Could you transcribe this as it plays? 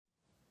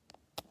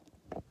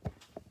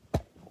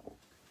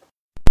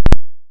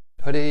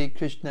Hare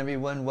Krishna,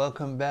 everyone.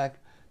 Welcome back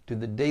to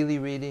the daily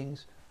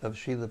readings of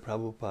Srila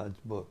Prabhupada's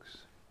books.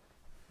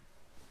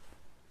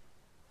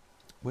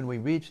 When we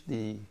reach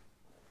the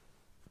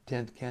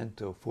 10th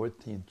canto,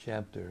 14th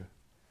chapter,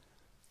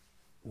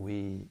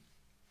 we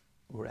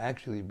were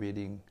actually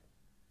reading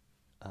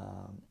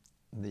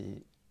the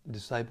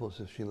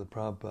disciples of Srila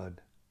Prabhupada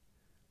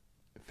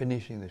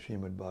finishing the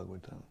Srimad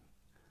Bhagavatam.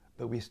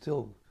 But we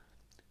still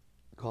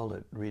call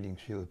it reading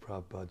Srila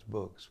Prabhupada's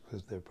books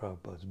because they're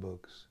Prabhupada's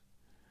books.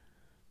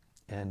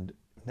 And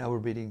now we're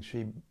reading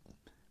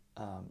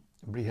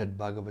Brihad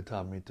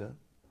Bhagavatamrita,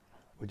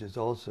 which is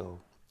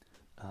also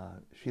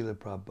Srila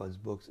Prabhupada's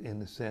books in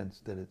the sense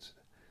that it's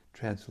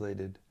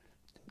translated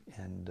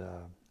and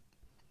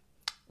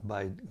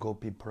by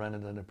Gopi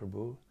Paranadhana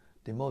Prabhu,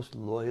 the most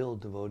loyal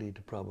devotee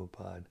to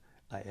Prabhupada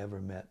I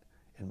ever met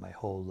in my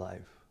whole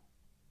life.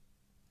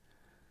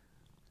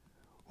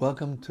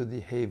 Welcome to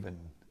the Haven,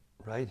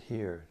 right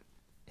here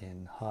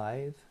in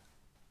Hythe,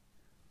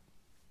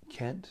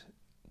 Kent,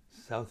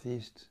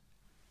 Southeast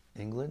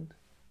England,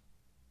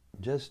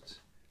 just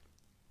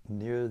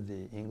near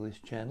the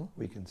English Channel.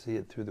 We can see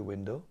it through the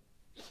window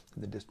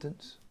in the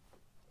distance.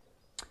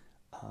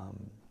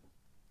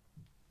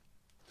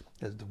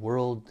 As the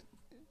world,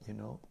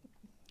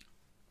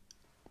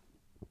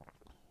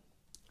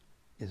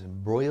 is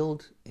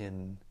embroiled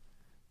in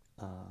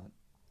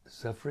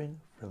suffering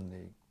from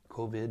the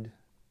COVID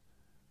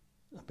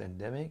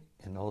pandemic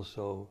and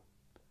also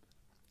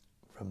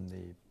from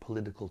the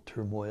political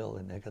turmoil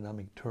and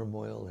economic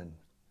turmoil and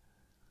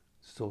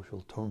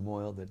social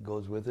turmoil that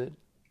goes with it,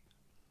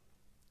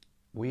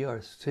 we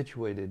are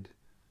situated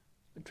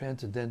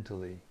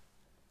transcendentally,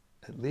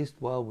 at least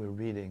while we're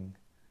reading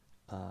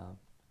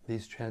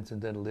these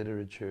transcendental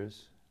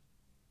literatures,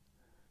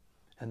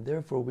 and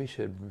therefore we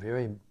should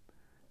very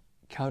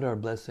count our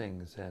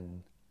blessings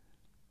and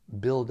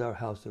build our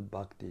house of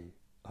bhakti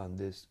on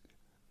this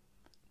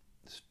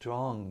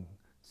strong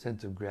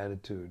sense of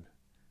gratitude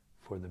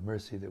for the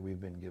mercy that we've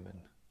been given.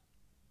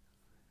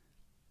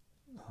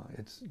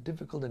 It's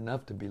difficult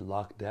enough to be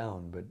locked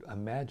down, but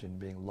imagine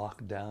being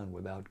locked down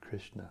without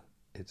Krishna.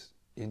 It's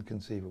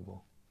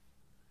inconceivable.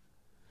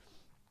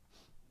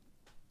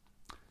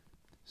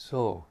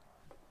 So,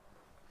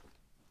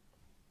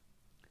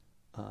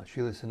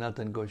 Srila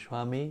Sanatana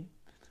Goswami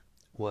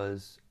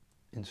was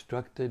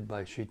instructed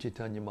by Sri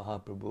Chaitanya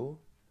Mahaprabhu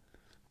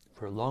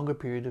for a longer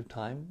period of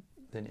time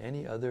than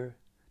any other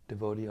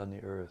devotee on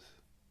the earth.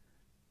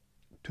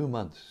 2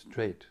 months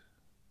straight.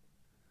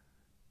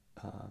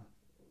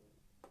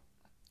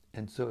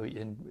 And so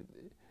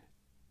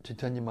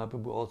Chaitanya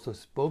Mahaprabhu also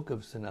spoke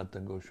of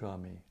Sanatana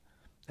Goswami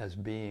as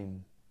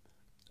being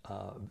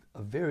a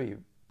very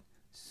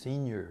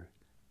senior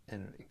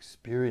and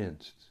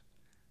experienced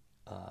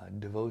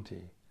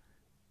devotee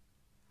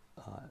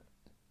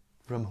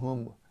from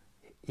whom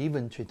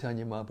even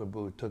Chaitanya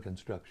Mahaprabhu took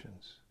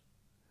instructions,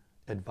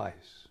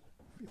 advice.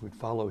 He would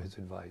follow his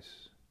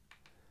advice.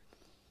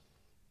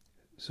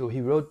 So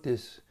he wrote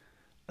this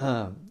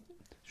Srimad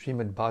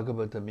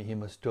Bhagavata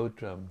Mahima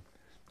Stotram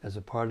as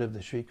a part of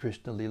the Sri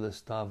Krishna Lila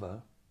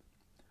Stava,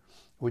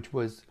 which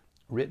was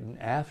written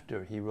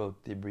after he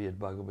wrote the Brihad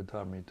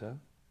Bhagavatamrita.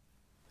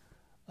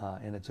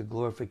 And it's a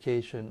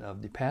glorification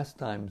of the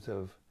pastimes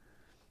of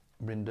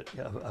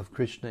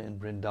Krishna in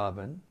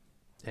Vrindavan,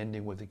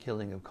 ending with the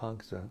killing of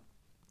Kamsa.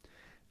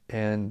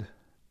 And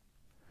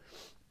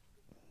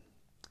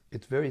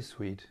it's very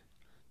sweet,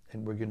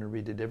 and we're going to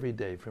read it every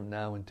day from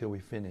now until we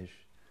finish.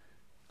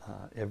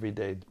 Every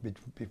day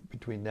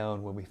between now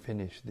and when we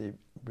finish the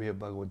Brihad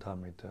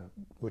Bhagavatamrita,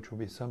 which will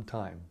be some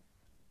time.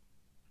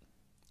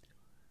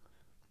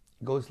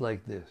 It goes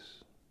like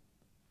this.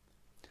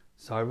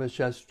 Sarva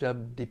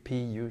Shastrabdi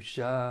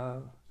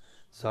Piyusha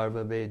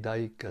Sarva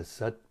Vedaika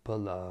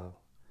Satpala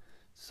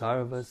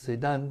Sarva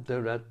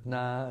Siddhanta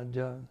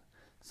Ratnaja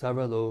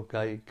Sarva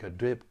Lokaika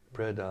Drip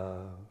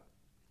Prada.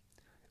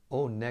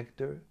 O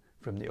nectar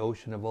from the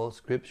ocean of all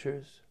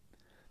scriptures,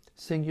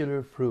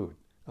 singular fruit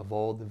of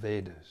all the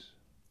Vedas,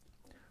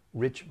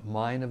 rich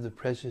mine of the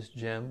precious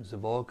gems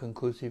of all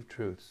conclusive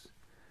truths,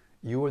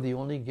 you are the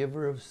only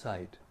giver of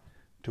sight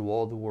to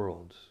all the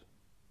worlds.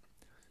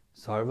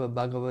 Sarva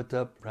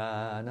Bhagavata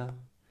Prana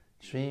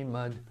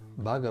Srimad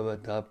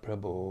Bhagavata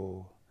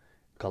Prabhu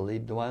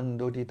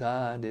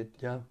Kalidwandodita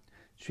Ditya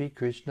Sri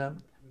Krishna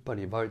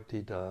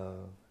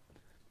Parivartita.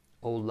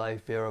 O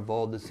life air of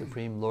all the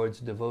Supreme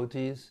Lord's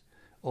devotees,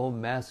 O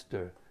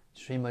Master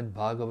Srimad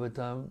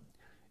Bhagavatam,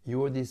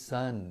 you are the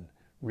sun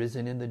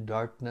risen in the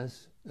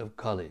darkness of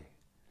Kali.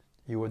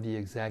 You are the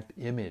exact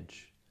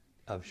image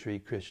of Sri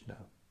Krishna.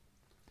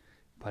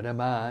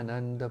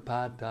 Paramananda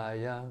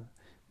Pataya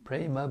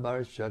Prema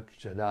Varshak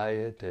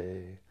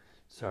Shadayate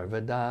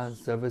Sarvada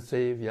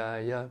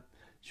Sarvasevyaya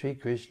Sri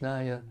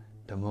Krishnaya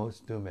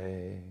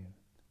Tamostume.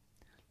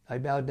 I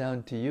bow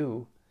down to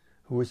you,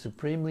 who are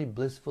supremely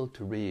blissful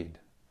to read.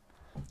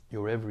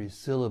 Your every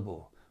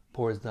syllable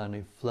pours down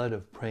a flood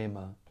of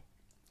prema.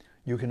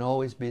 You can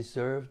always be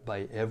served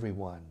by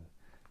everyone.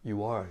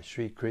 You are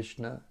Sri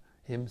Krishna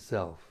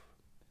himself.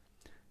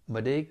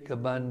 Madeka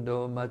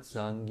bando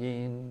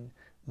matsangin,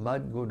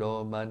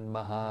 madgudo man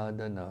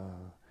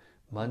mahadana,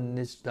 man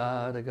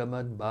nistadaga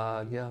mad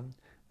bhagya,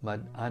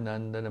 mad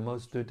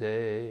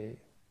anandanamostute.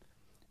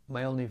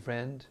 My only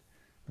friend,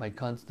 my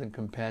constant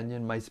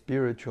companion, my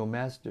spiritual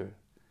master,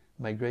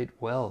 my great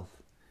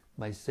wealth,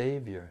 my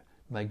savior,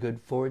 my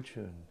good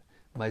fortune,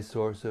 my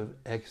source of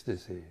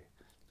ecstasy,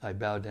 I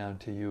bow down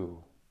to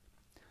you.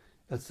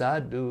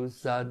 Asadu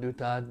sadhu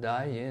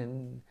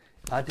tadayin,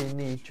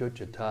 atini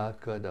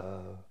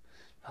chochatakada,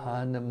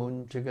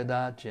 hanamun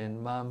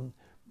chagadachin mam,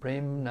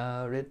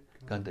 premna rit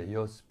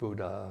kantayos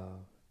Buddha.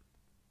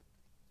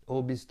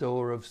 O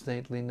bestower of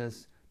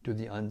saintliness to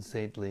the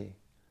unsaintly,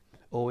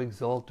 O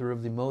exalter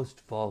of the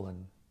most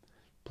fallen,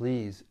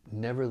 please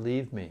never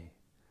leave me.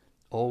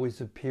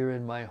 Always appear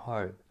in my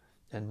heart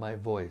and my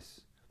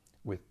voice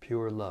with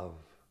pure love.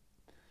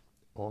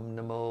 Om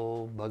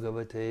Namo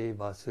Bhagavate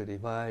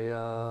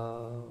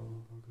Vasudevaya.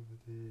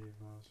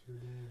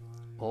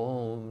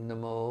 Om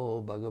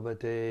Namo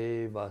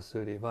Bhagavate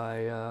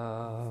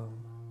Vasudevaya.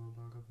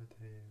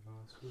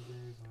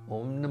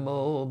 Om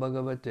Namo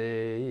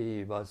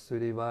Bhagavate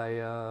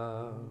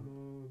Vasudevaya.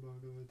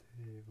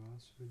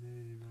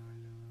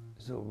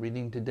 So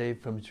reading today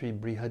from Sri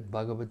Brihad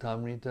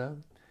Bhagavatamrita,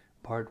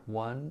 Part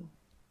 1,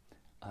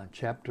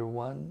 Chapter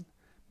 1,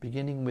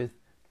 beginning with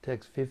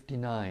text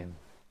 59.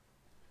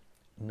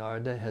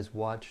 Narada has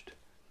watched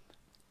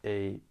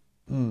a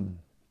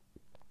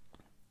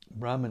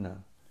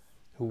Brahmana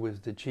who was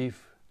the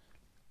chief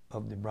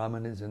of the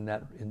Brahmanas in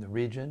the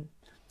region,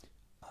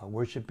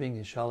 worshipping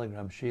his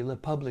Shalagram Shila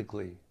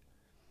publicly,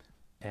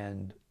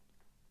 and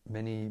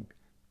many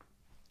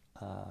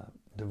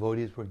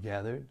devotees were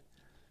gathered,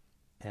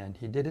 and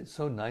he did it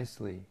so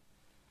nicely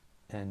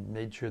and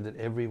made sure that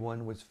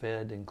everyone was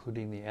fed,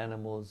 including the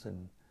animals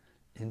and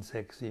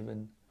insects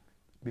even,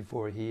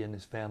 before he and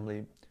his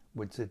family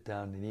would sit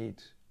down and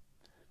eat.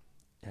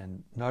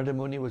 And Narada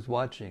Muni was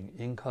watching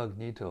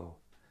incognito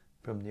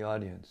from the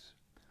audience,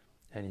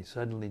 and he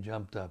suddenly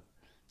jumped up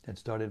and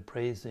started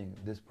praising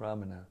this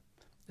Brahmana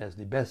as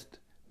the best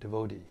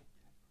devotee,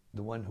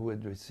 the one who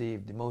had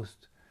received the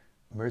most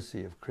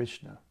mercy of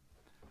Krishna.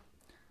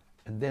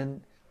 And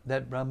then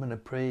that Brahmana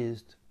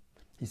praised,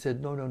 he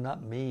said, no,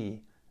 not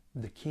me,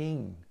 the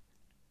king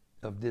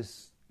of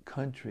this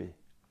country.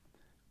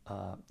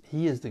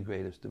 He is the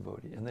greatest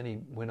devotee. And then he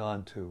went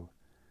on to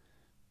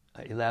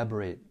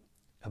elaborate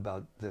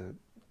about the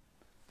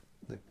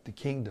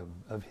kingdom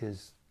of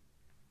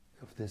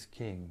this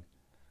king.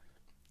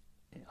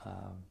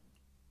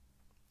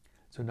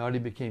 So Nardi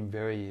became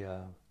very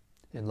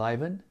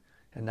enlivened,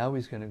 and now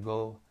he's going to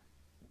go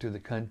to the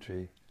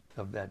country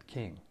of that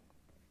king.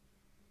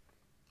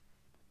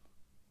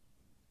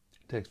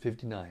 Text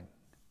 59.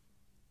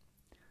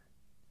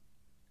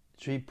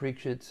 Sri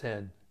Parikshit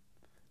said,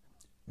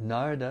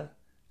 Narada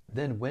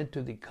then went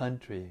to the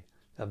country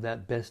of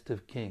that best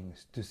of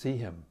kings to see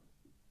him.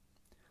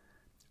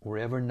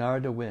 Wherever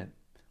Narada went,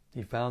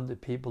 he found the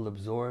people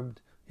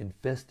absorbed in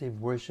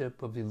festive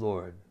worship of the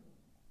Lord.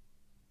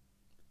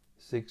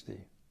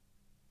 60.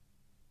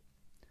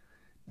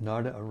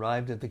 Narada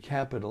arrived at the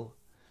capital,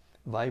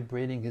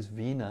 vibrating his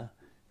veena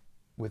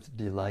with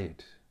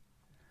delight.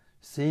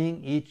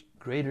 Seeing even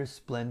greater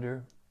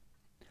splendor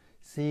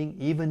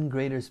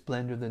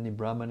than the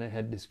Brahmana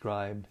had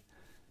described,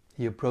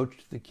 he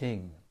approached the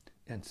king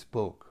and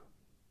spoke.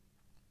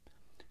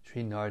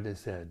 Sri Narada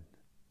said,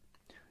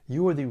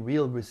 you are the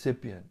real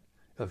recipient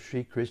of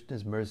Sri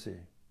Krishna's mercy.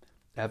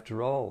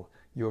 After all,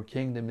 your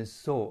kingdom is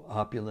so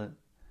opulent.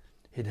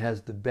 It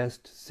has the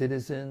best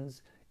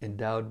citizens,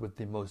 endowed with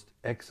the most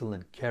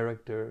excellent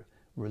character,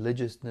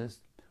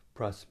 religiousness,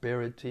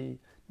 prosperity,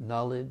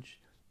 knowledge,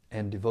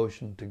 and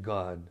devotion to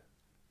God.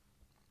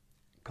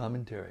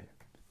 Commentary.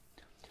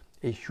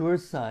 A sure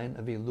sign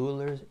of a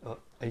ruler's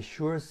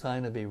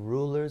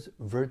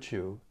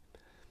virtue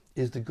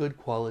is the good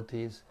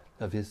qualities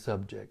of his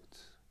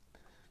subjects.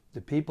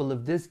 The people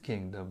of this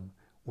kingdom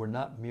were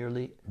not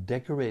merely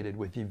decorated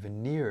with a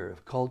veneer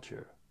of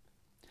culture.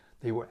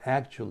 They were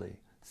actually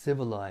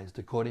civilized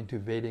according to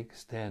Vedic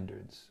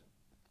standards.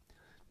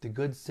 The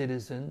good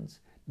citizens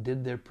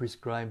did their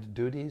prescribed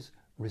duties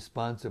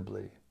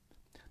responsibly.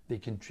 They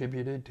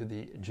contributed to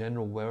the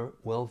general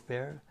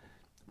welfare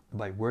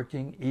by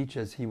working, each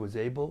as he was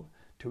able,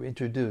 to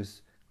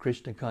introduce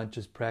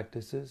Krishna-conscious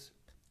practices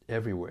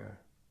everywhere.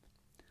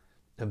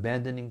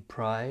 Abandoning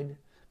pride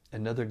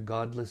and other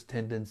godless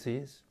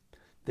tendencies,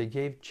 they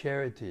gave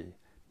charity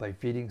by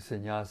feeding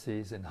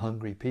sannyasis and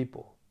hungry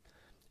people,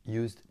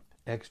 used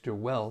extra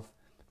wealth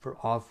for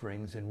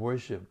offerings and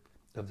worship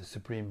of the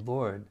Supreme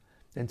Lord,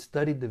 and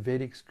studied the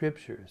Vedic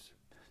scriptures,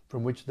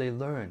 from which they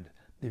learned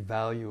the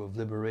value of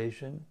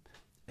liberation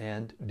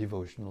and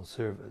devotional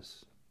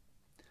service.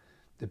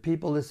 The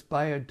people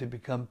aspired to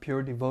become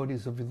pure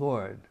devotees of the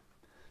Lord.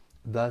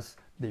 Thus,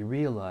 they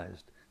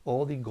realized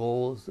all the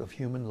goals of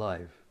human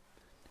life: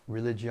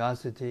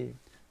 religiosity,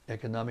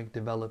 economic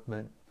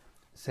development,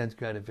 sense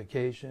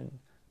gratification,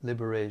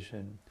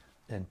 liberation,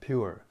 and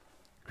pure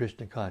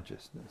Krishna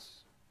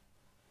consciousness.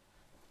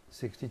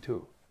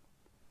 62.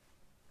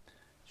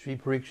 Sri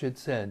Parikshit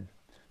said,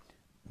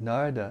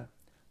 Narada,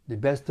 the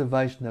best of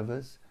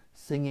Vaishnavas,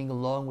 singing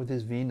along with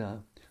his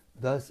veena,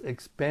 thus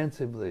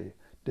expansively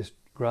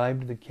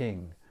described the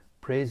king,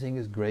 praising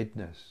his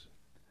greatness.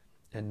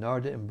 And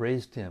Narada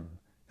embraced him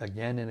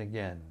again and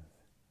again.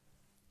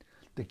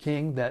 The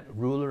king, that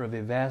ruler of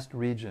a vast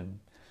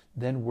region,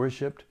 then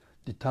worshipped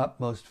the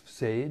topmost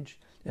sage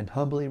and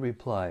humbly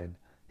replied,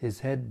 his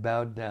head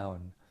bowed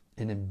down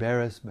in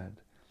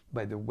embarrassment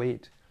by the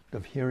weight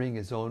of hearing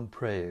his own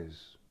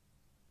praise.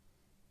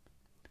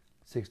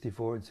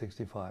 64 and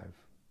 65.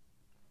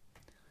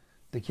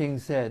 The king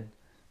said,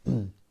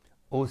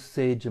 O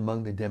sage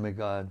among the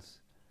demigods,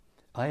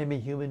 I am a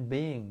human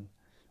being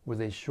with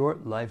a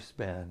short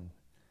lifespan,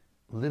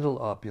 little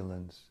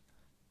opulence,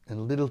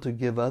 and little to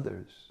give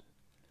others.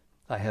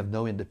 I have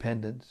no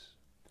independence.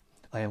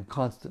 I am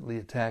constantly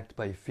attacked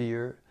by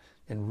fear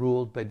and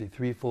ruled by the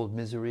threefold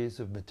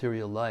miseries of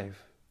material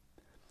life.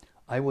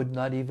 I would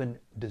not even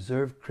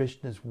deserve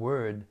Krishna's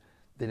word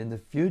that in the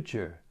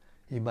future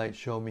he might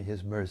show me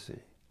his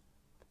mercy.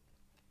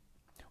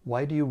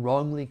 Why do you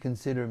wrongly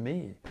consider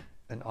me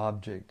an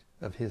object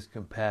of his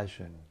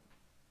compassion?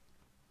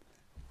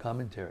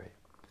 Commentary.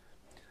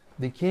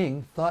 The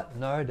king thought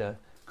Narada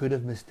could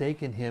have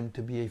mistaken him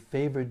to be a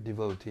favored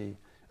devotee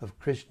of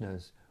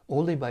Krishna's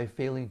only by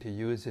failing to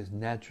use his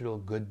natural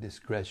good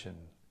discretion.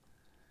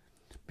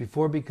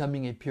 Before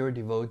becoming a pure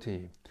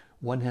devotee,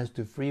 one has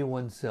to free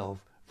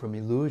oneself from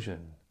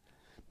illusion,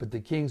 but the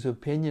king's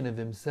opinion of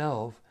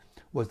himself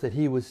was that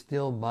he was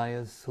still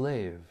Maya's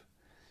slave,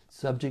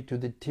 subject to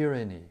the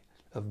tyranny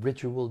of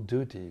ritual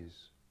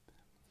duties.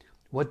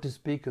 What to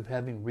speak of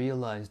having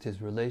realized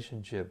his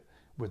relationship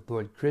with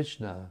Lord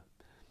Krishna,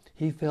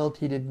 he felt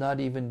he did not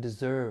even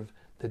deserve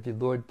that the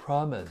Lord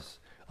promise,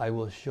 I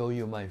will show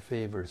you my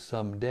favor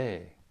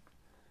someday.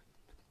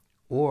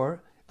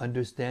 Or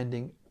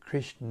understanding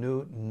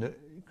Krishnanugraha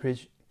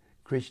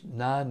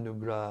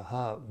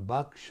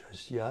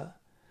Bhakshasya,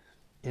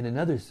 in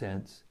another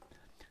sense,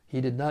 he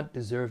did not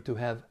deserve to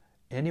have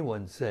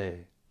anyone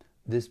say,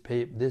 this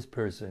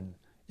person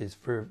is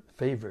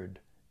favored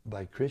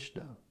by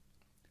Krishna.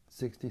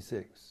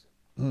 66.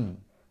 The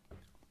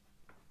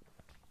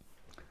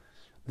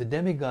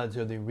demigods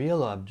are the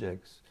real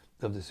objects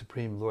of the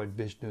Supreme Lord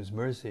Vishnu's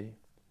mercy.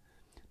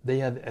 They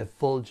have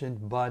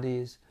effulgent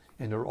bodies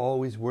and are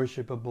always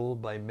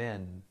worshipable by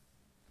men.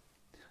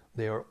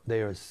 They are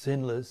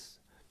sinless,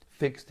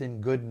 fixed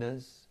in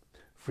goodness,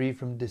 free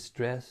from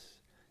distress,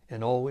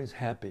 and always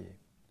happy.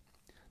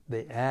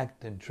 They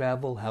act and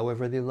travel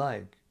however they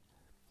like.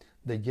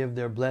 They give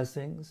their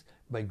blessings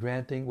by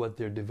granting what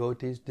their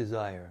devotees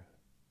desire.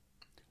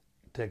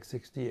 Text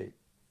 68.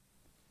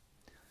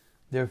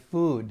 Their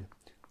food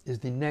is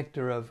the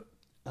nectar of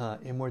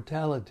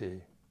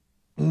immortality,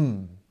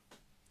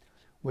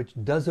 which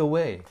does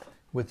away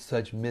with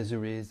such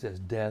miseries as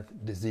death,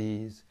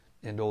 disease,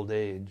 and old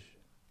age.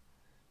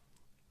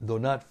 Though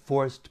not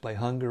forced by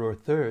hunger or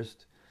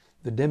thirst,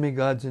 the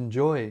demigods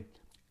enjoy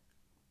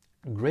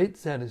great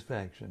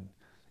satisfaction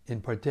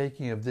in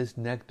partaking of this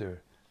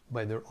nectar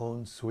by their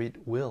own sweet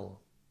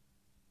will.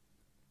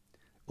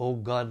 O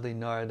godly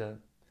Narada,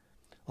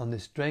 on the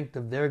strength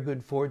of their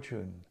good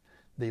fortune,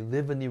 they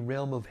live in the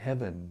realm of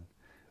heaven,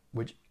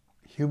 which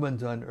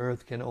humans on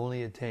earth can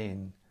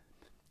attain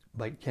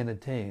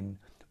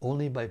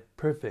only by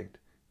perfect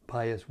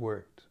pious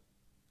works.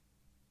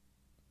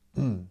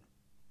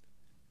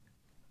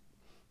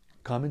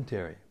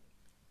 Commentary.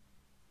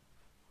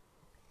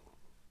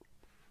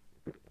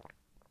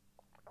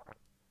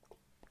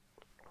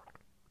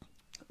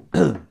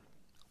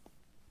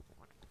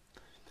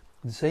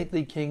 The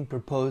saintly king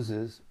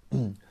proposes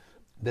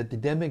that the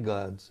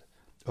demigods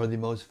are the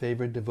most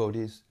favored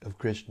devotees of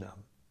Krishna.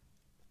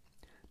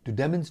 To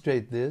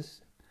demonstrate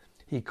this,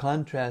 he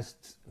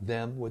contrasts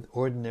them with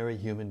ordinary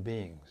human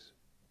beings.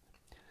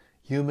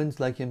 Humans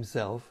like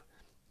himself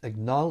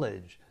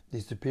acknowledge the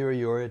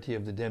superiority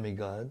of the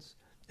demigods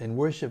and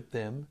worship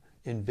them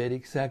in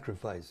Vedic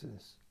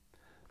sacrifices.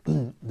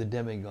 The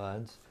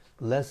demigods,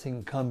 less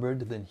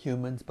encumbered than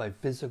humans by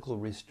physical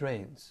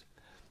restraints,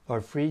 are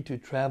free to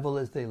travel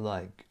as they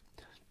like,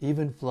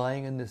 even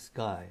flying in the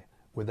sky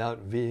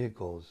without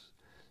vehicles.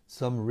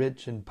 Some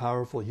rich and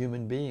powerful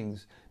human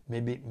beings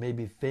may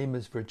be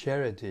famous for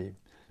charity,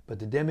 but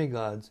the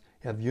demigods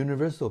have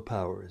universal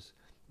powers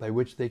by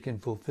which they can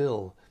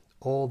fulfill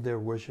all their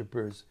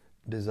worshippers'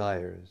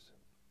 desires.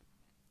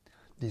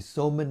 The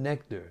soma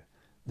nectar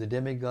the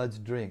demigods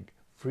drink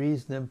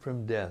frees them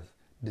from death,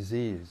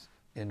 disease,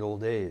 and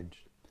old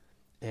age,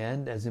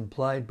 and, as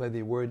implied by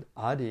the word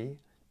adi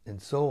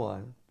and so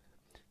on,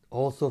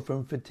 also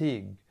from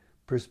fatigue,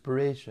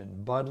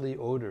 perspiration, bodily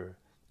odor,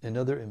 and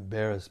other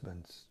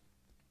embarrassments.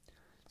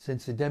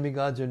 Since the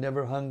demigods are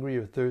never hungry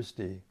or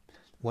thirsty,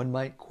 one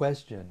might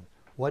question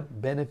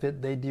what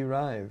benefit they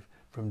derive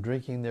from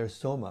drinking their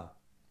soma.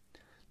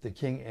 The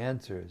king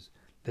answers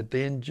that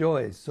they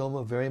enjoy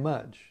soma very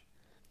much.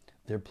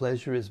 Their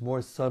pleasure is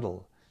more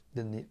subtle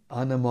than the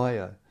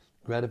annamaya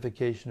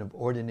gratification of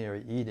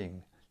ordinary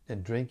eating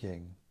and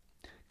drinking.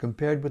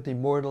 Compared with the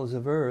mortals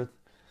of earth,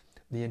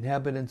 The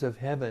inhabitants of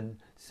heaven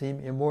seem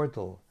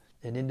immortal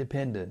and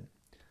independent.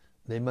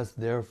 They must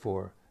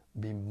therefore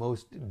be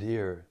most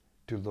dear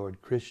to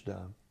Lord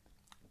Krishna.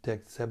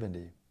 Text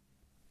 70.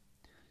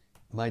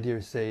 My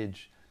dear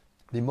sage,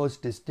 the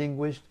most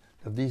distinguished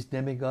of these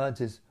demigods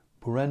is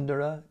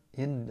Purandara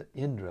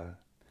Indra.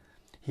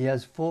 He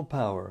has full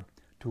power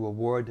to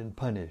award and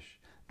punish,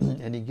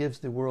 and he gives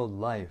the world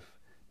life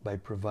by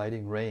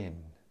providing rain.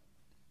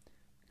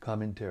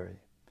 Commentary.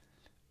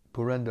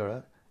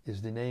 Purandara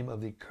is the name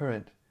of the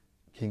current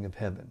King of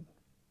Heaven.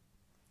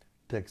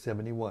 Text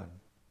 71.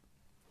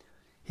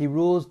 He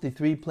rules the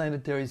 3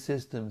 planetary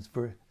systems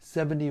for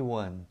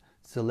 71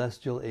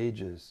 celestial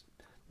ages,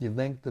 the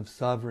length of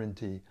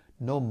sovereignty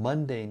no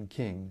mundane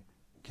king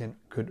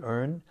could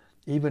earn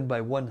even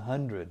by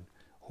 100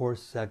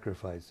 horse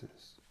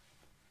sacrifices.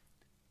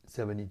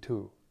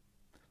 72.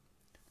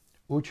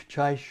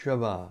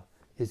 Uchchaishrava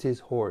is his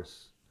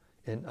horse,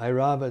 and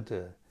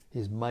Airavata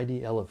his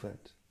mighty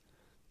elephant.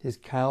 His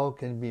cow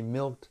can be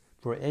milked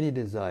for any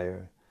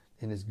desire,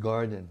 and his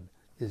garden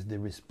is the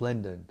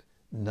resplendent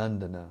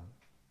Nandana.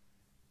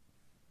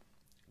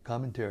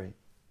 Commentary.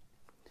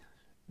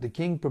 The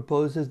king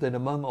proposes that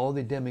among all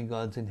the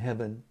demigods in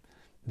heaven,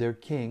 their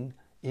king,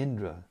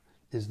 Indra,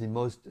 is the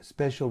most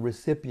special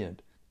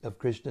recipient of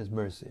Krishna's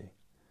mercy.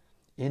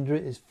 Indra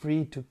is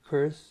free to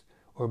curse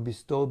or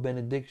bestow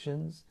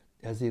benedictions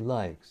as he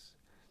likes,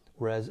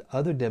 whereas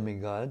other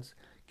demigods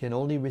can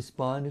only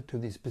respond to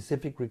the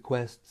specific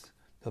requests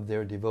of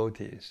their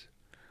devotees.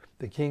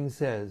 The king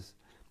says,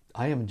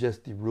 I am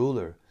just the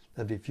ruler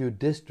of a few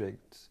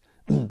districts,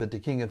 but the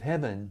King of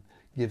Heaven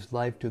gives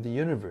life to the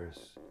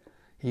universe.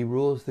 He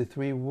rules the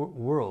 3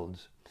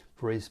 worlds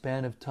for a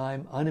span of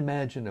time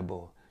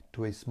unimaginable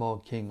to a small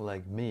king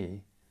like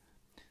me.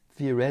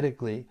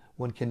 Theoretically,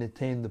 one can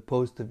attain the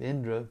post of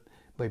Indra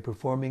by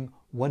performing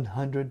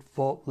 100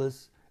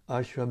 faultless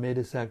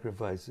Ashwamedha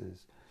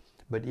sacrifices,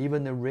 but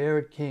even the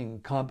rare king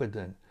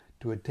competent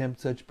to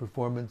attempt such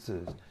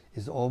performances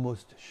is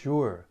almost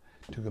sure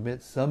to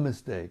commit some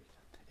mistake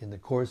in the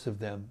course of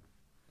them.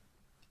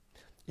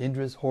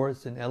 Indra's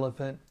horse and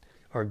elephant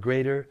are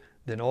greater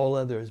than all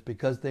others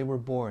because they were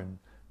born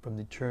from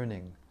the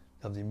churning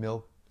of the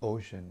milk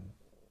ocean.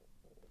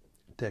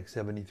 Text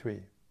 73.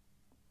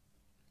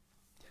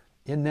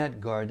 In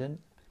that garden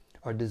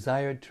are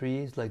desired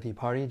trees like the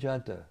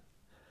Parijata,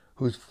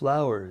 whose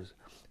flowers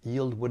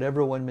yield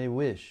whatever one may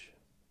wish.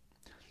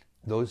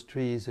 Those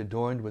trees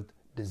adorned with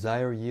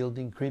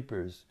desire-yielding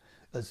creepers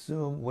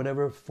assume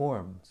whatever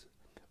forms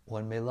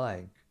one may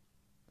like.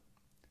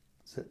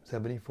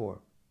 74.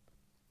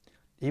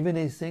 Even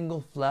a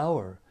single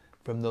flower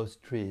from those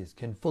trees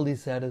can fully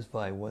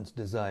satisfy one's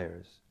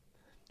desires,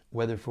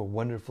 whether for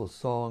wonderful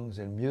songs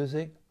and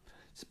music,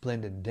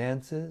 splendid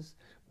dances,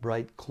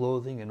 bright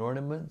clothing and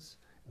ornaments,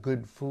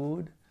 good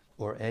food,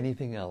 or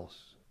anything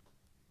else.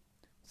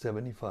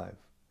 75.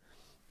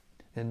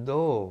 And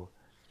though,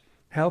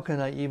 how can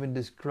I even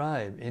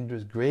describe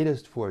Indra's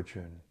greatest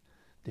fortune?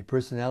 The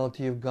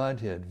personality of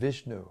Godhead,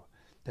 Vishnu,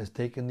 has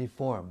taken the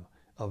form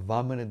of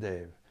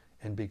Vamanadev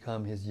and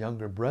become his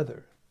younger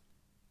brother.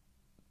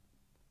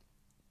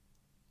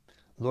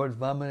 Lord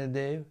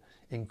Vamanadev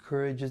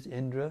encourages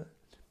Indra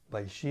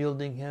by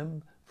shielding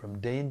him from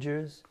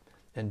dangers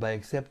and by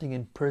accepting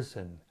in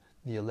person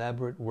the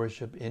elaborate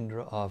worship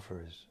Indra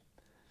offers.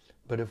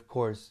 But of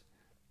course,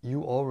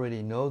 you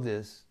already know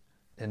this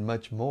and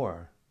much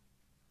more.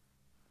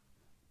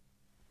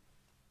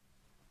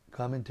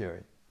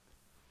 Commentary.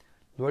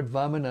 Lord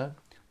Vamana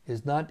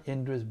is not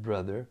Indra's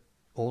brother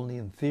only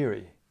in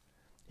theory.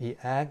 He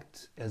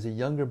acts as a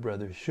younger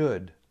brother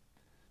should,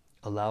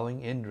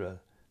 allowing Indra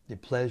the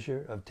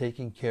pleasure of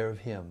taking care of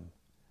him.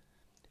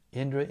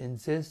 Indra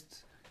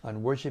insists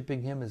on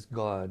worshipping him as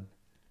God,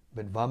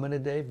 but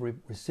Vamanadev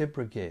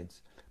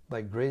reciprocates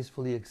by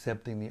gracefully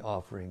accepting the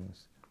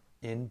offerings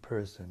in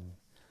person.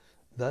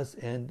 Thus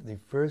end the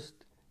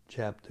first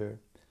chapter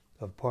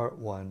of part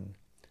 1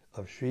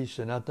 of Sri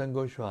Sanatana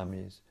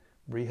Goswami's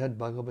Brihad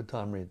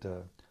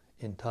Bhagavatamrita,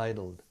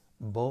 entitled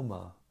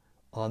Boma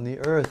on the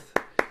Earth.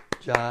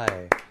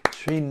 Jai.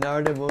 Sri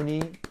Narada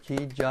Muni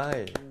ki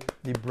Jai.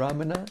 The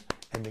Brahmana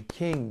and the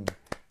King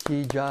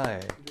ki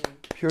Jai.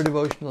 Pure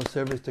devotional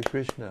service to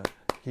Krishna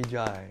ki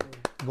Jai.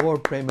 Gaur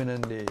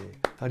Premanandi.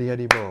 Hari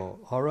Hari Bo.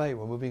 All right,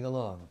 we're moving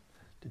along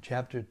to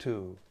chapter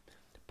 2.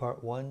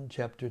 Part 1,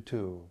 chapter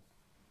 2.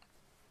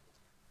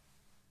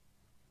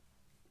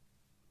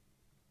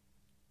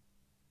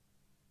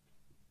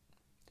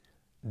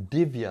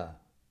 Divya,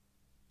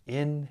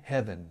 in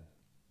heaven.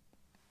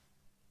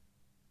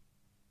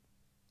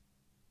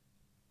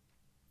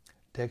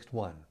 Text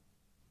 1.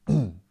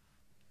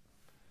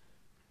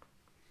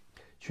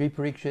 Sri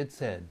Parikshit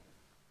said,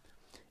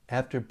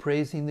 after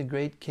praising the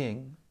great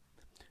king,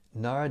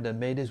 Narada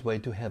made his way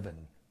to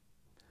heaven.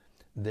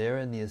 There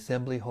in the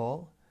assembly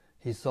hall,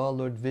 he saw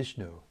Lord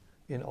Vishnu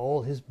in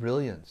all his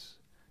brilliance,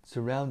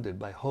 surrounded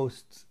by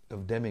hosts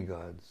of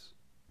demigods.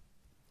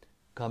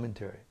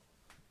 Commentary.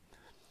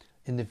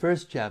 In the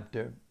first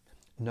chapter,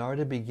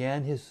 Narada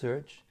began his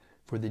search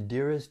for the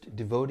dearest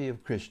devotee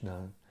of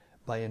Krishna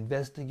by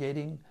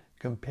investigating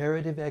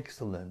comparative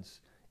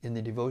excellence in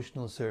the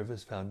devotional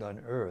service found on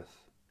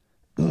earth.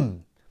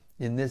 In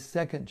this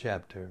second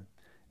chapter,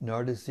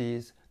 Narada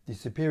sees the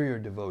superior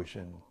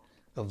devotion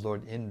of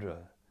Lord Indra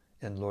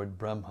and Lord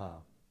Brahma.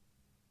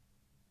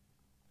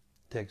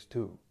 Text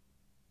 2.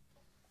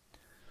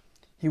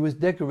 He was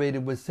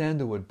decorated with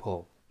sandalwood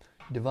pulp,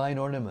 divine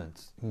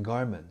ornaments and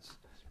garments,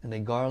 and a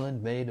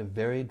garland made of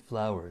varied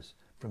flowers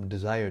from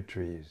desire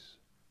trees.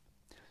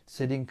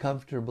 Sitting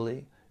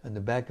comfortably on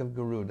the back of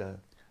Garuda,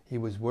 he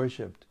was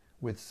worshipped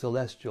with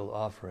celestial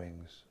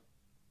offerings.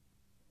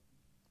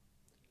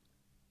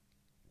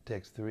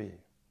 Text 3.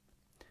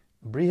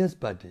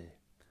 Brihaspati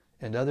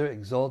and other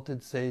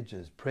exalted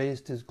sages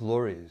praised his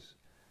glories,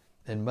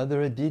 and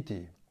Mother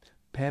Aditi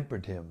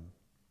pampered him.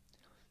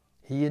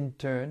 He in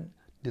turn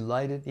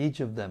delighted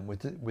each of them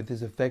with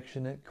his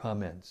affectionate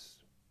comments.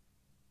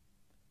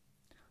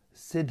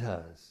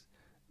 Siddhas,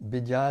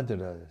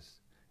 Vidyadharas,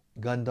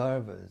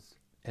 Gandharvas,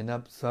 and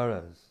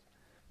Apsaras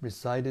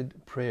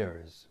recited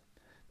prayers.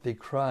 They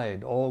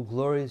cried, "All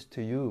glories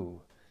to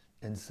you,"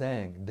 and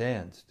sang,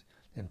 danced,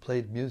 and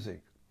played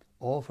music,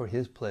 all for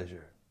his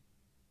pleasure.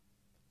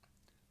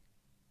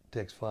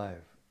 Text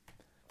 5.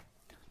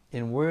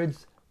 In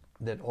words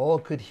that all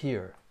could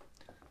hear,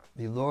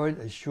 the Lord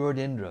assured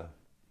Indra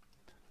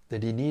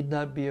that he need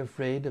not be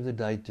afraid of the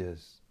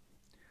Daityas.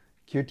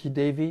 Kirti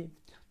Devi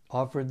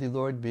offered the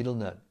Lord betel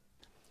nut,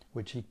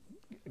 which he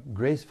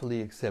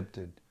gracefully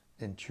accepted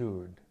and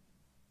chewed.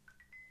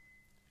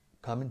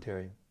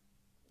 Commentary.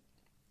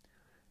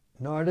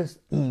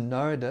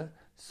 Narada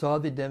saw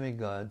the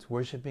demigods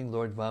worshipping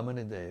Lord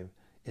Vamanadev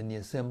in the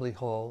assembly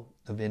hall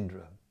of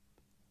Indra,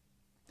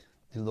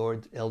 the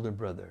Lord's elder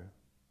brother.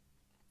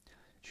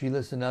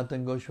 Srila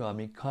Sanatana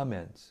Goswami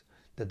comments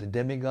that the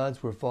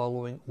demigods were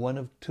following one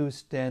of two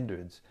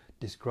standards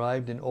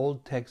described in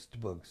old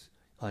textbooks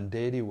on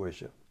deity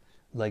worship,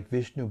 like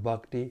Vishnu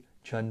Bhakti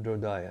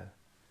Chandrodaya.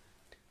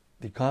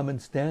 The common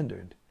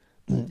standard,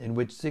 in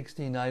which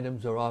 16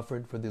 items are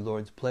offered for the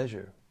Lord's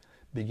pleasure,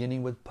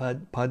 beginning with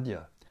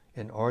Padya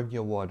and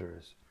Arghya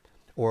waters,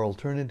 or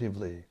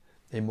alternatively,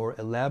 a more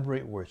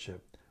elaborate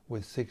worship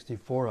with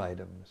 64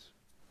 items.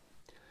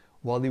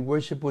 While the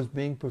worship was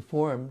being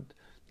performed,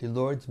 the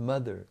Lord's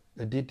mother,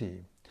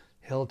 Aditi,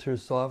 held her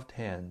soft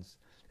hands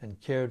and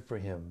cared for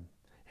him,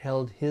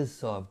 held his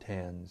soft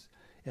hands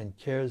and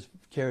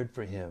cared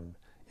for him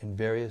in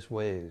various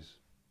ways.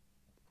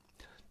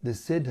 The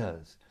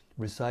Siddhas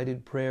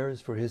recited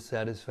prayers for his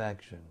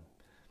satisfaction.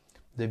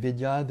 The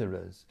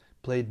Vidyadharas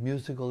played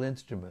musical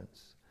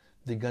instruments.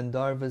 The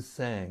Gandharvas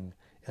sang,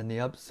 and the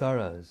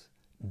Apsaras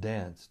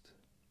danced.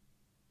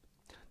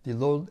 The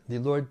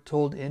Lord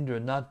told Indra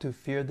not to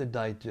fear the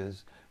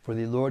Daityas, for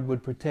the Lord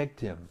would protect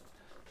him,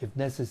 if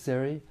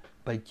necessary,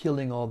 by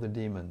killing all the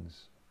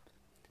demons.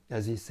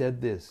 As he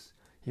said this,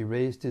 he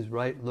raised his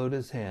right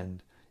lotus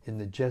hand in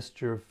the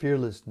gesture of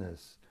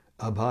fearlessness,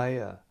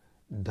 Abhaya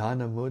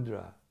Dana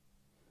Mudra.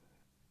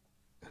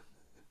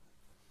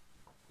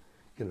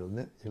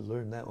 You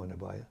learn that one,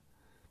 Abhaya.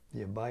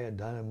 The Abhaya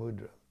Dana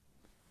Mudra.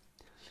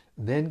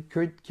 Then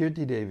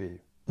Kirti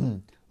Devi,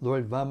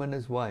 Lord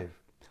Vamana's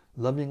wife,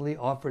 lovingly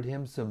offered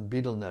him some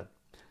betel nut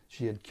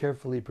she had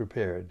carefully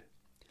prepared.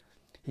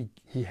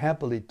 He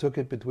happily took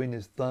it between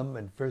his thumb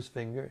and first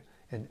finger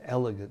and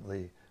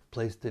elegantly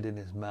placed it in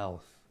his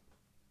mouth.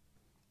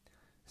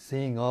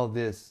 Seeing all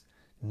this,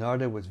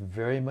 Narada was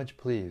very much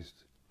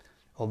pleased.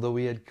 Although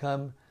he had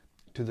come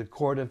to the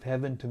court of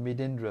heaven to meet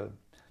Indra,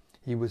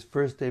 he was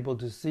first able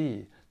to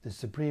see the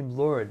Supreme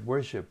Lord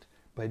worshipped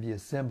by the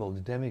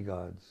assembled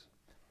demigods.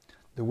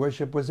 The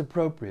worship was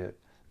appropriate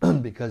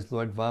because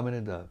Lord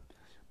Vamana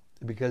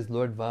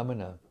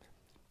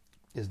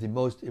is the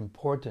most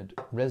important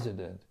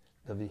resident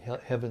of the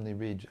heavenly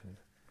region.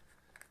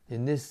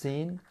 In this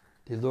scene,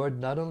 the Lord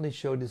not only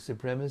showed his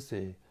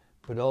supremacy,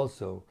 but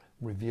also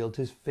revealed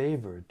his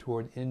favor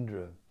toward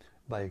Indra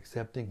by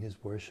accepting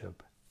his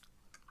worship.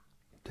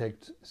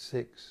 Text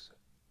 6.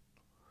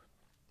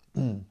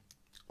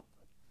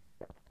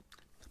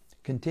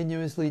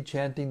 Continuously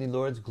chanting the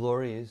Lord's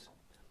glories,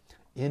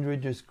 Indra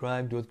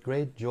described with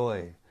great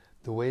joy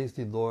the ways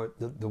the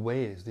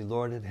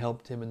Lord had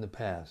helped him in the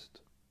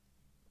past.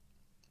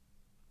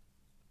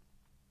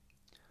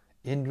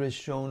 Indra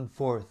shone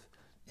forth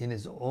in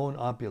his own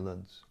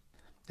opulence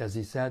as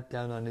he sat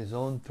down on his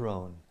own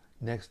throne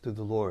next to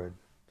the Lord,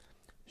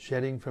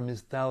 shedding from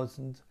his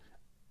thousand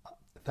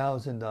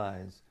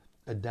eyes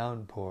a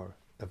downpour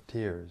of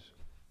tears.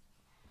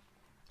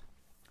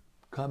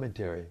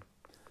 Commentary.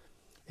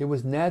 It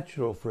was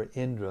natural for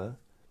Indra,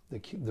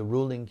 the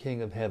ruling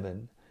king of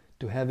heaven,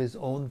 to have his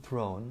own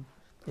throne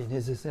in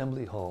his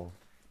assembly hall.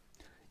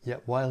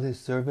 Yet while his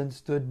servants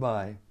stood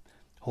by,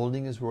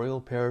 holding his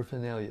royal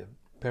paraphernalia,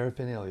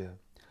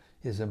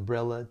 his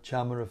umbrella,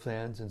 chamara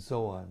fans, and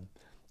so on,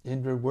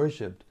 Indra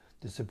worshipped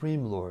the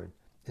Supreme Lord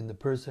in the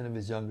person of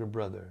his younger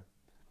brother.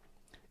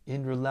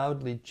 Indra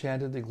loudly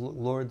chanted the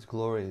Lord's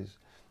glories,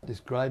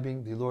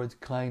 describing the Lord's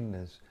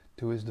kindness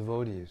to his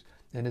devotees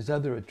and his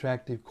other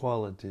attractive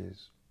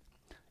qualities.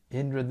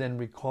 Indra then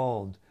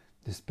recalled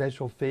the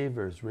special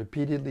favors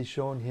repeatedly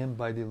shown him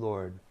by the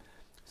Lord,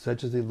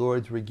 such as the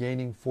Lord's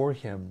regaining for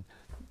him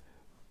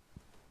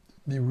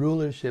the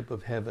rulership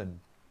of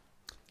heaven,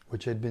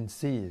 which had been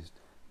seized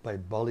by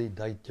Bali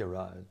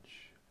Daityaraj.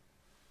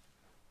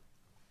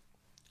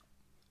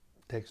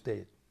 Text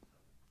 8.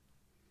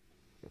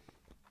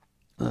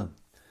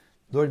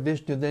 Lord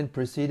Vishnu then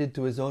proceeded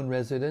to his own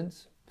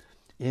residence.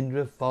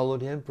 Indra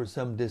followed him for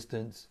some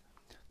distance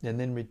and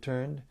then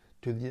returned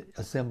to the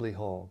assembly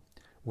hall,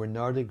 where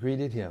Narada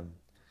greeted him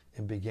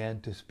and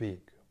began to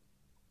speak.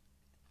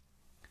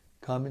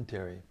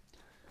 Commentary.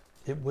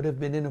 It would have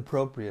been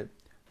inappropriate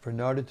for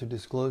Narada to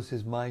disclose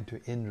his mind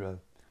to Indra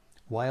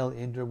while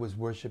Indra was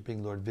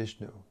worshipping Lord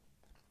Vishnu.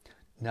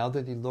 Now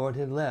that the Lord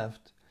had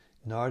left,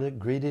 Narada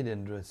greeted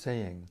Indra,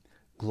 saying,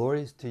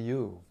 "Glories to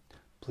you.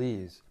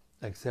 Please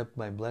accept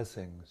my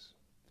blessings."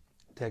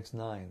 Text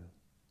 9.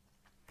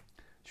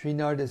 Sri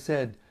Narada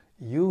said,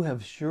 "You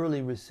have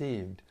surely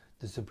received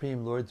the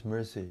Supreme Lord's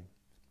mercy,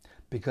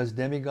 because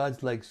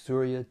demigods like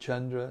Surya,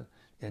 Chandra,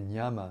 and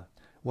Yama,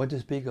 what to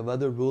speak of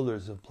other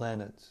rulers of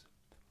planets,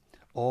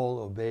 all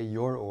obey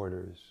your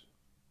orders.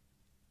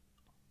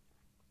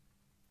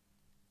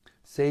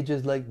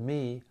 Sages like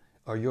me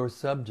are your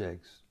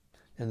subjects,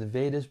 and the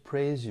Vedas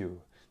praise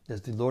you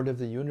as the Lord of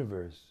the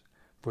universe,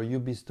 for you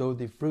bestow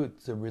the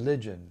fruits of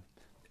religion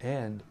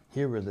and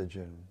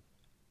irreligion."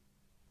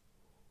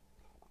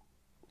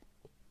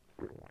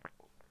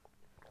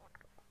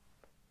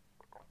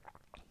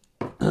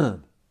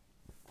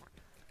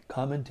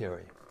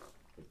 Commentary.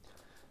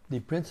 The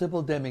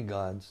principal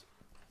demigods,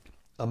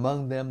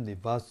 among them the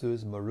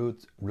Vasus,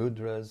 Maruts,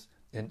 Rudras,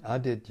 and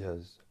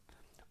Adityas,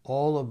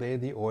 all obey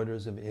the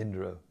orders of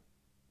Indra.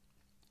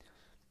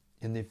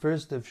 In the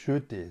first of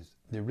Shrutis,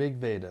 the Rig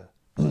Veda,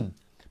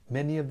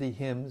 many of the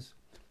hymns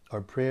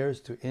are prayers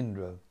to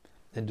Indra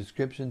and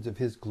descriptions of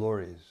his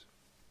glories.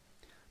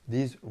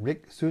 These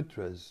Rik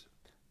Sutras,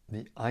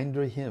 the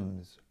Indra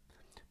hymns,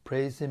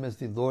 praise him as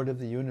the Lord of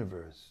the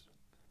universe.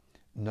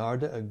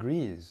 Narada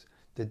agrees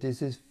that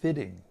this is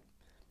fitting,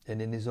 and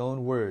in his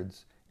own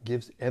words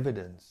gives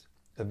evidence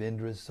of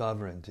Indra's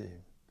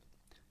sovereignty,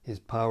 his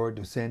power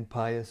to send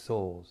pious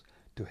souls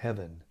to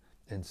heaven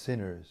and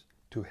sinners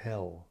to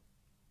hell.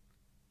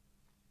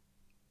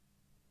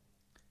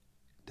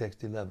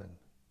 Text 11.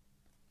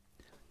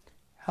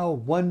 How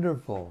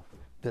wonderful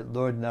that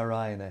Lord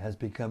Narayana has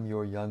become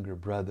your younger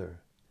brother,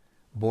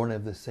 born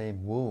of the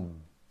same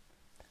womb.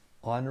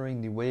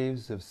 Honoring the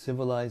waves of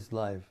civilized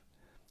life,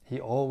 he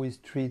always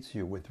treats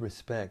you with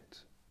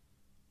respect.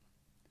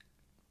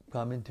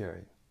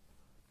 Commentary.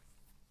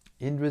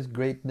 Indra's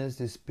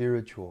greatness is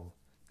spiritual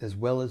as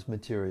well as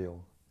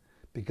material,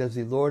 because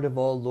the Lord of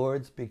all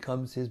lords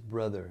becomes his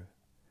brother.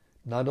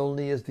 Not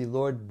only is the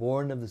Lord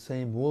born of the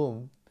same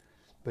womb,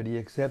 but he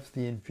accepts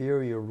the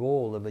inferior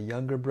role of a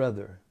younger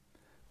brother.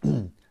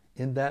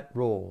 In that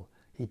role,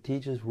 he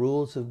teaches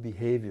rules of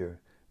behavior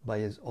by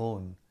his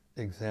own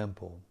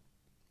example,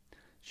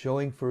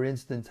 showing, for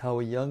instance, how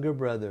a younger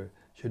brother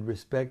should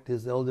respect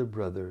his elder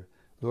brother.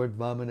 Lord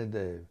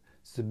Vamanadev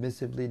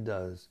submissively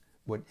does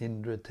what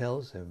Indra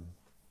tells him.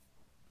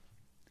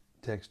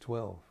 Text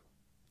 12.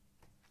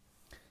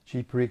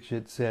 Shri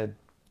Parikshit said,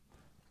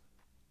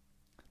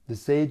 "The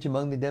sage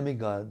among the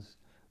demigods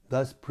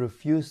thus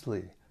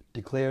profusely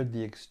declared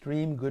the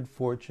extreme good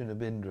fortune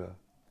of Indra.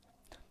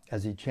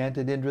 As he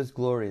chanted Indra's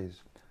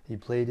glories, he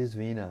played his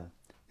veena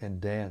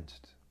and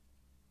danced."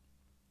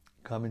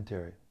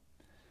 Commentary.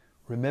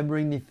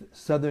 Remembering the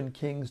southern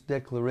king's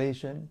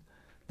declaration,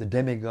 the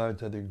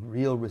demigods are the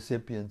real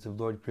recipients of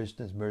Lord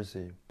Krishna's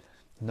mercy,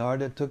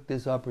 Narada took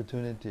this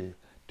opportunity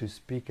to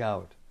speak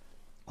out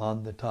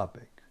on the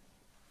topic.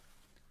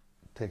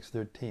 Text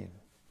 13.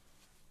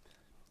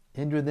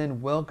 Indra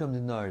then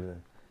welcomed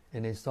Narada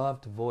in a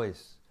soft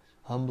voice,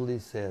 humbly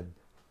said,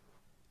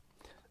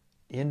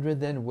 Indra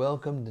then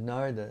welcomed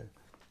Narada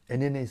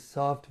and in a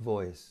soft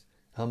voice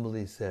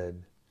humbly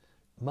said,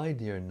 "My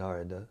dear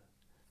Narada,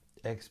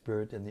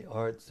 expert in the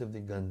arts of the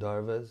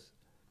Gandharvas,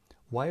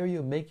 why are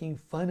you making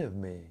fun of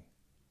me?"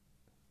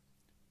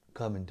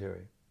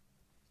 Commentary.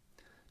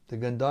 The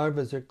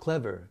Gandharvas are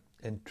clever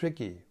and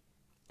tricky.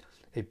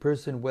 A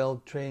person well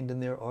trained in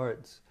their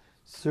arts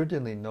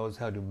certainly knows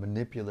how to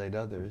manipulate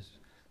others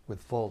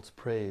with false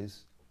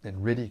praise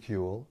and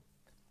ridicule.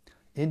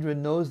 Indra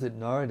knows that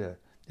Narada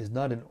is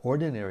not an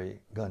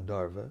ordinary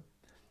Gandharva,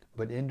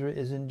 but Indra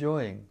is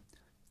enjoying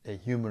a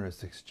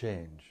humorous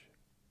exchange.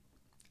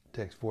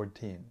 Text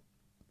 14.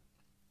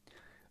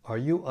 Are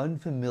you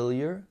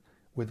unfamiliar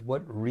with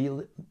what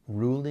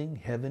ruling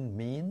heaven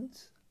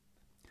means?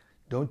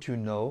 Don't you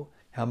know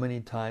how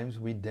many times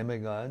we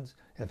demigods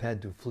have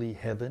had to flee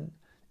heaven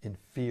in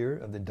fear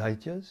of the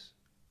Daityas?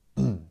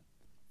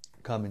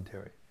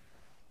 Commentary.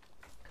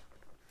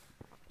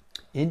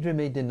 Indra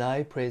may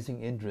deny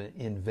praising Indra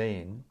in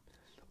vain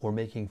or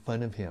making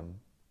fun of him.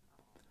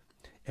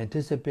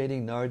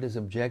 Anticipating Narada's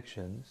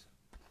objections,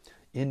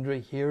 Indra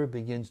here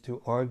begins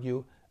to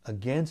argue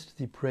against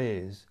the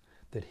praise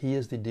that he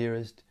is the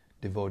dearest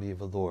devotee of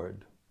the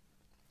Lord.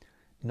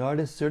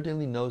 Narada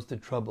certainly knows the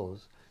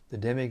troubles the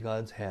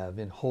demigods have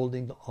in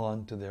holding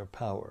on to their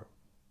power.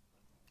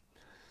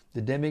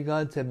 The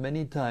demigods have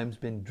many times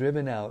been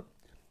driven out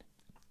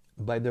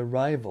by their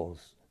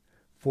rivals,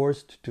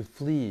 forced to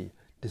flee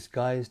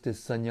disguised as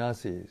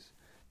sannyasis,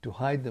 to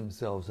hide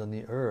themselves on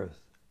the earth,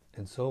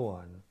 and so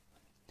on.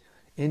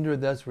 Indra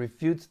thus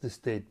refutes the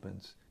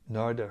statements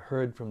Narada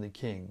heard from the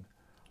king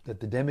that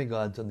the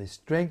demigods, on the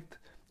strength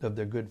of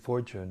their good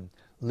fortune,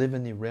 live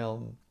in the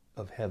realm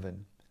of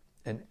heaven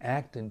and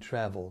act and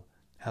travel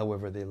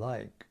however they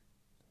like.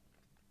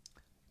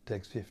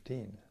 Text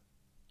 15.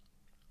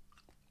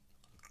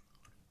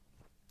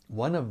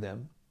 One of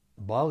them,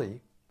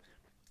 Bali,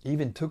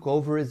 even took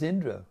over as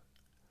Indra.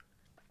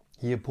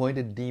 He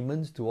appointed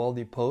demons to all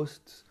the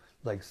posts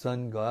like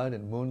sun god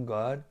and moon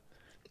god,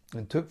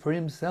 and took for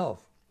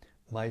himself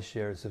my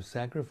shares of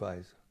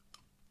sacrifice.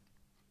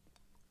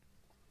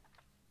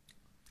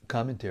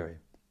 Commentary.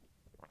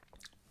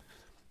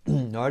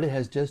 Narada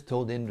has just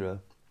told Indra,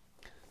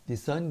 the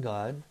sun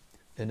god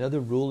and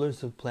other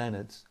rulers of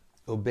planets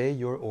obey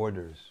your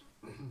orders.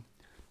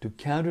 To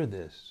counter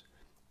this,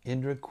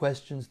 Indra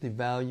questions the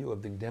value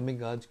of the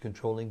demigods'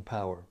 controlling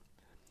power,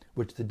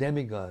 which the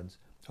demigods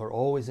are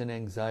always in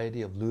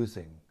anxiety of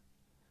losing.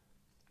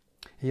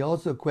 He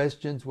also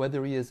questions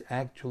whether he is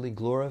actually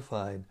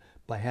glorified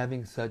by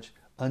having such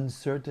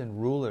uncertain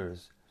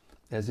rulers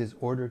as his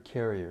order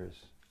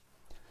carriers.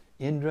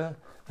 Indra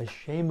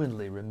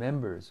ashamedly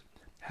remembers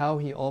how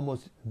he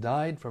almost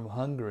died from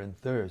hunger and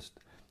thirst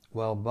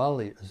while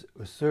Bali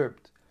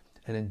usurped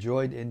and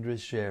enjoyed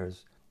Indra's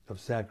shares of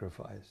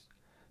sacrifice.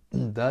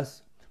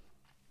 Thus,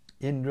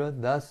 Indra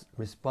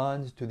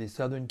responds to the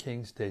southern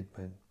king's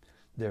statement,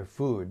 their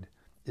food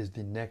is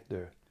the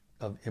nectar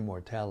of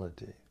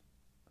immortality.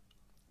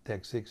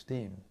 Text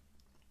 16.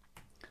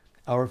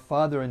 Our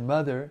father and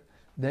mother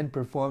then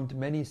performed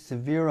many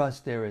severe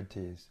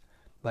austerities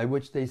by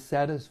which they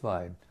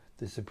satisfied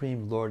the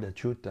Supreme Lord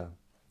Achyuta.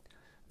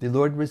 The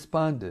Lord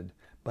responded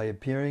by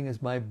appearing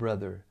as my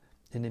brother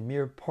in a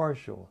mere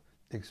partial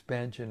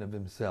expansion of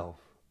himself.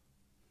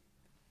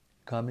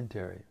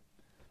 Commentary.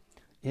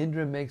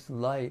 Indra makes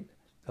light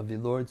of the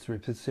Lord's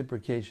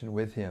reciprocation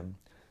with him,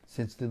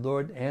 since the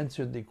Lord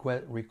answered the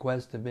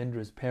request of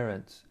Indra's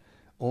parents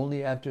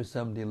only after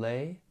some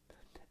delay,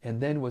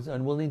 and then was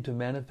unwilling to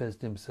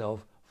manifest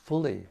himself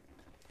fully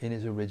in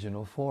his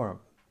original form.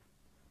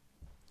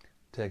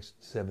 Text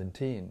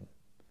 17.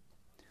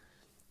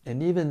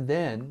 And even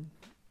then,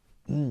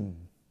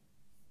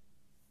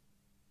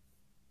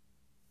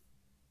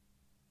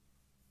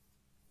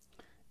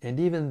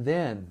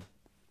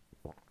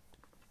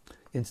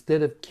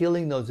 instead of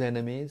killing those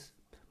enemies,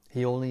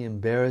 he only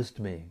embarrassed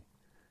me,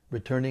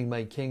 returning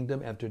my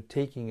kingdom after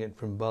taking it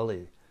from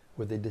Bali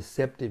with a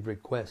deceptive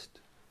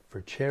request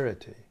for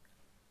charity.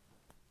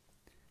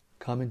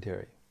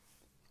 Commentary.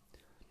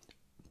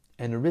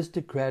 An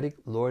aristocratic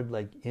lord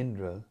like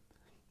Indra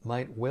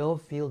might well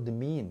feel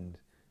demeaned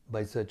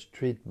by such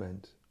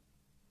treatment.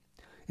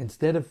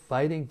 Instead of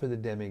fighting for the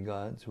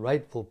demigods'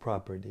 rightful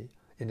property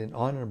in an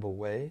honorable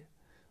way,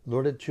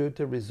 Lord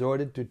Achyuta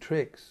resorted to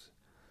tricks.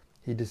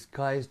 He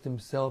disguised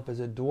himself as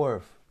a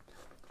dwarf,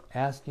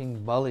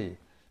 asking Bali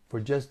for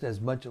just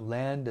as much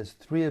land as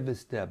 3 of his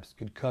steps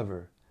could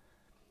cover.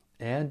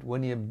 And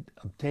when he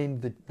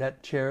obtained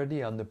that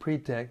charity on a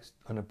pretext,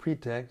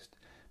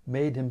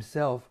 made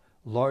himself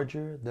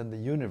larger than the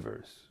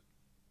universe.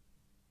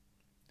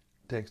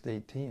 Text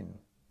 18.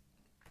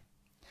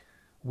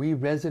 We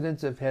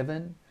residents of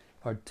heaven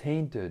are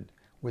tainted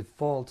with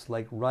faults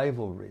like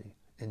rivalry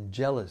and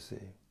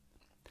jealousy.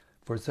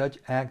 For such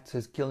acts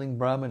as killing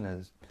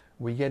brahmanas,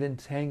 we get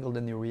entangled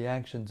in the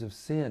reactions of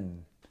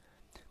sin,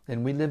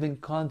 and we live in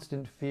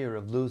constant fear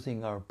of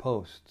losing our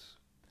posts.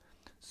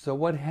 So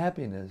what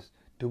happiness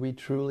do we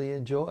truly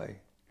enjoy?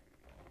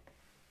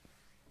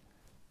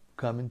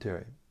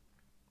 Commentary.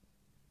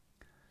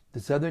 The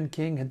southern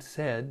king had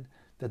said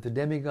that the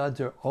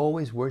demigods are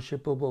always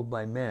worshipable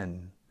by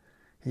men.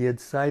 He had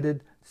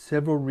cited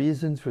several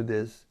reasons for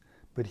this,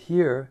 but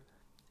here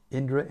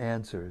Indra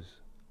answers.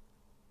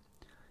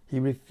 He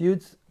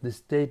refutes the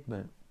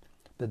statement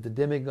that the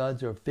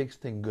demigods are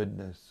fixed in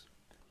goodness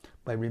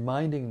by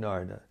reminding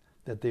Narada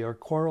that they are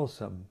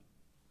quarrelsome.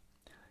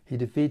 He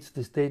defeats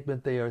the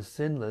statement they are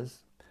sinless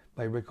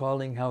by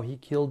recalling how he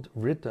killed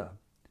Vrita,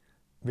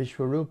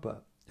 Vishwarupa,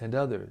 and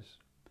others.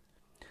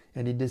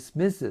 And he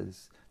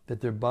dismisses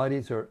that their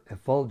bodies are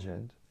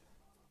effulgent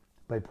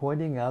by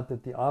pointing out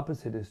that the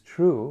opposite is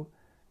true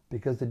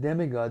because the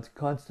demigods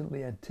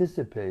constantly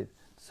anticipate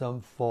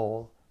some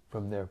fall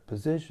from their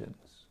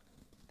positions.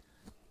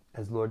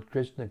 As Lord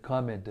Krishna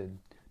commented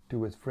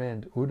to his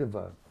friend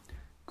Uddhava,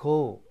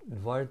 Ko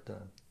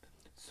Varta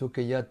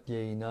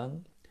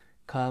Sukhayatyeinam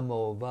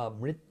Kamo va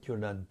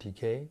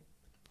mrityurantike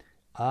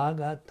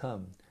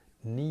Agatam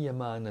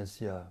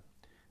Niyamanasya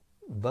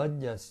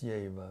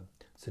Vadyasyeva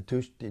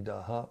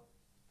Satushtidaha.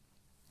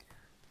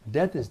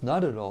 Death is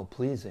not at all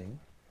pleasing,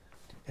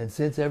 and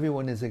since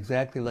everyone is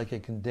exactly like a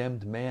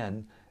condemned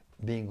man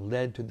being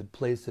led to the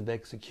place of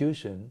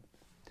execution,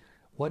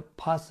 what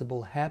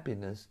possible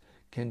happiness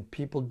can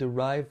people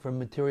derive from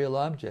material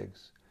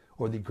objects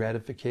or the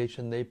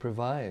gratification they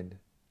provide?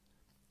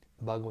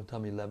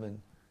 Bhagavatam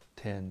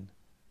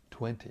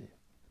 11:10-20.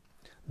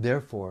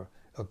 Therefore,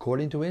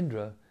 according to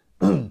Indra,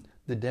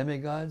 the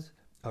demigods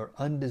are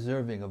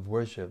undeserving of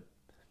worship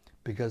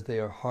because they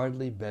are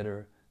hardly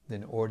better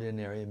than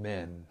ordinary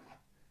men.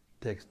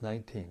 Text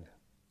 19.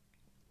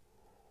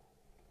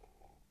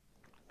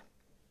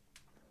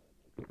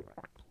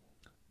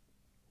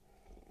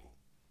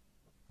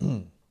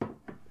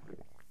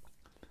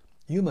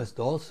 You must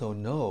also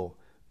know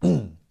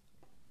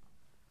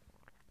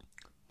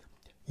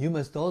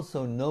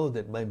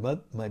that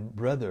my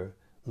brother,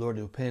 Lord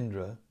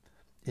Upendra,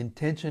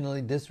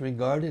 intentionally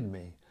disregarded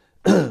me.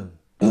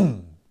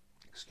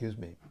 Excuse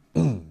me.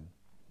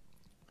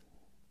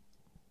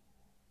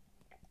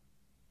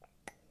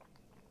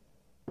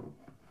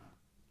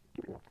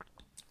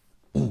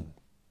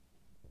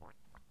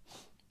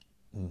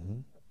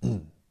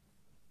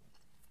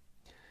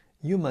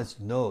 You must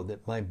know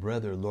that my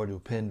brother, Lord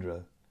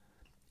Upendra,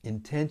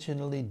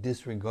 intentionally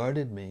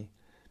disregarded me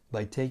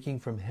by taking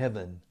from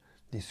heaven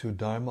the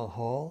Sudharma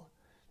hall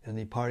and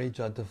the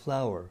Parijata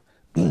flower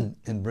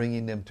and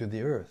bringing them to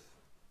the earth.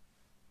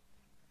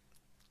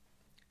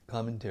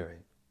 Commentary.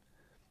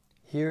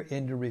 Here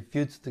Indra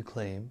refutes the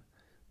claim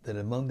that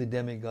among the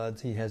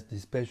demigods he has the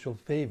special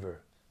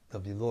favor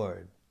of the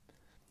Lord.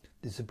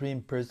 The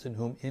Supreme Person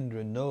whom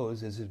Indra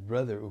knows as his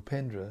brother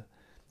Upendra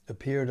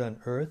appeared on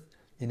earth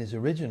in his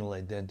original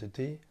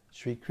identity,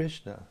 Sri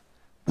Krishna.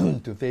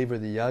 To favor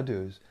the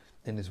Yadus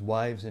and his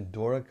wives in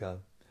Dwaraka,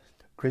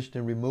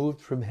 Krishna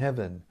removed from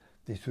heaven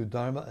the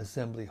Sudharma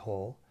assembly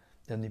hall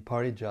and the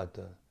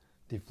Parijata,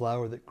 the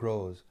flower that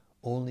grows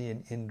only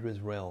in Indra's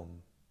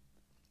realm.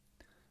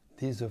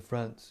 These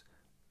affronts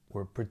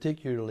were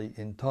particularly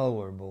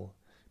intolerable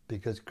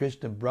because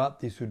Krishna brought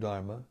the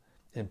Sudharma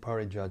and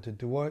Parijata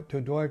to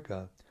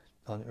Dwarka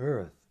on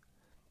earth,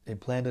 a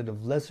planet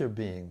of lesser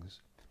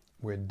beings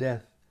where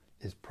death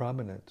is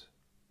prominent.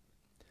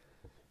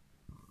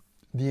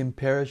 The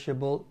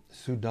imperishable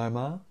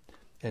Sudharma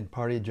and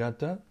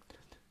Parijata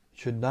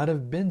should not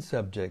have been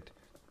subjected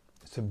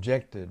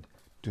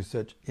to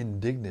such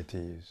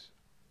indignities.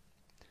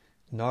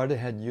 Narada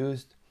had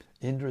used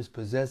Indra's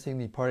possessing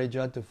the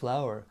Parijata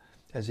flower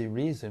as a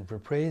reason for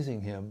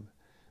praising him,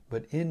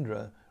 but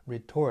Indra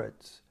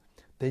retorts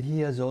that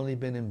he has only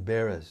been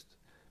embarrassed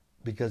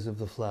because of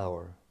the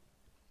flower.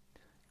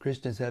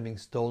 Krishna's having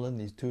stolen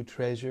these two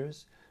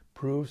treasures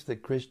proves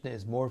that Krishna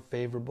is more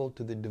favorable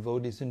to the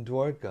devotees in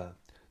Dwarka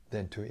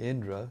than to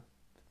Indra,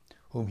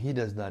 whom he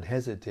does not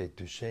hesitate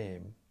to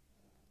shame.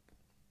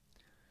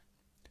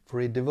 For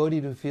a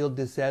devotee to feel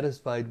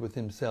dissatisfied with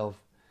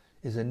himself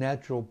is a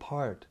natural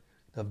part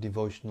of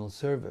devotional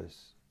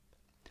service.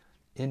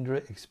 Indra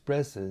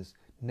expresses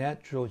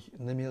natural...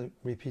 Let me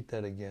repeat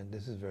that again.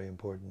 This is very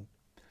important.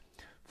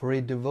 For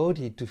a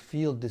devotee to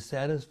feel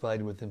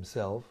dissatisfied with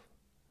himself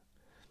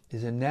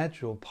is a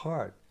natural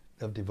part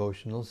of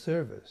devotional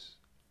service.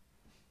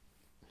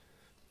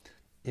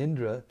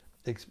 Indra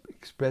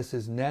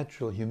expresses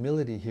natural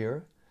humility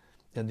here,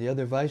 and the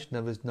other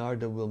Vaishnavas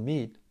Narada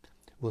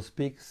will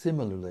speak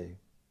similarly.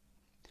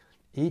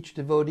 Each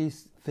devotee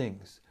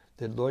thinks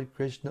that Lord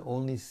Krishna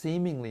only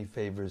seemingly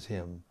favors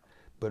him,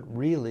 but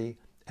really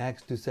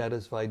acts to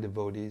satisfy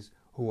devotees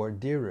who are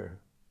dearer.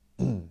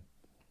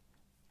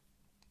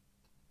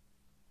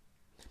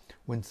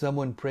 When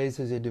someone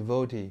praises a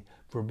devotee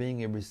for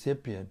being a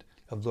recipient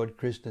of Lord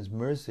Krishna's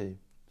mercy,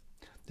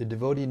 the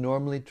devotee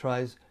normally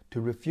tries to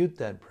refute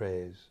that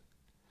praise.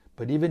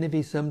 But even if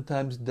he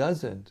sometimes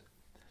doesn't,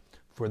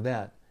 for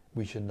that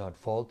we should not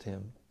fault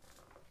him.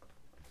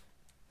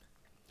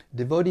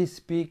 Devotees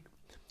speak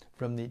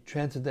from the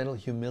transcendental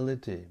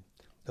humility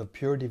of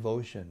pure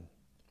devotion,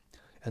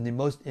 and the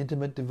most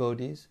intimate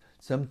devotees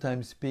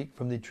sometimes speak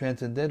from the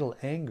transcendental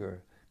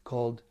anger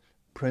called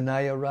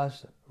pranaya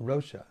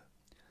rosha.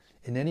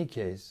 In any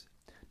case,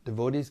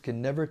 devotees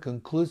can never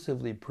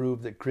conclusively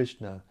prove that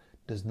Krishna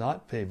does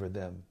not favor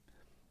them.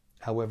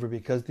 However,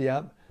 because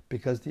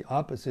the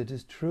opposite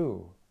is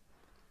true,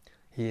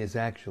 he is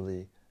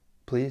actually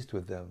pleased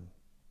with them.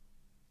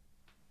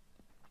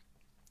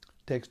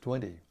 Text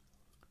 20.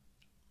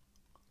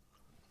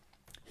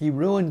 He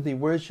ruined the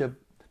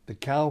worship the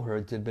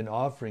cowherds had been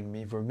offering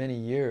me for many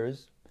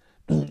years,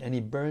 and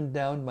he burned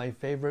down my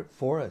favorite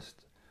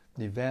forest,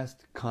 the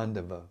vast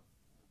Khandava.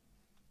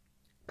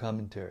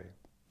 Commentary.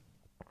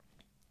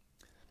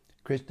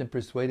 Krishna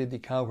persuaded the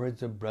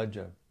cowherds of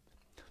Braja,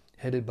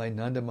 headed by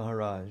Nanda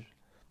Maharaj,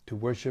 to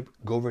worship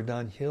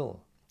Govardhan Hill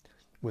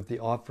with the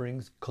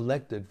offerings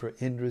collected for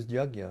Indra's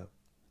yajna.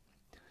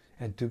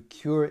 And to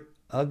cure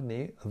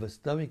Agni of a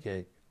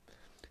stomachache,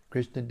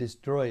 Krishna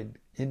destroyed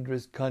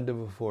Indra's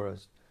Khandava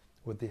forest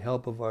with the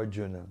help of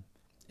Arjuna,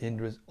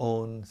 Indra's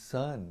own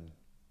son.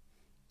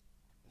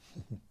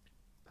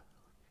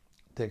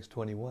 Text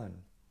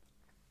 21.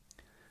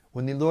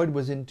 When the Lord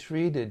was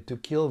entreated to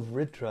kill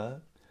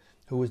Vritra,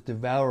 who was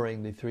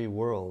devouring the three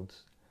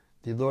worlds,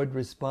 The Lord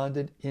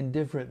responded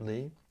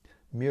indifferently,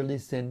 merely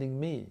sending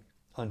me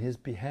on his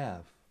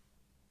behalf.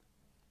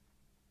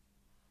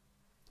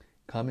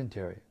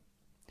 Commentary.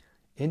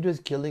 Indra's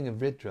killing of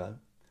Vritra,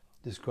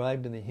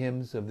 described in the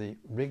hymns of the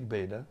Rig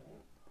Veda,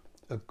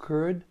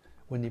 occurred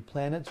when the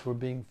planets were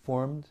being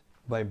formed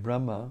by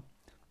Brahma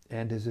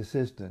and his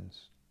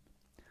assistants.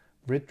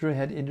 Vritra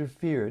had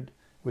interfered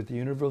with the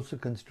universal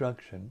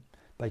construction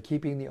by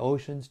keeping the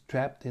oceans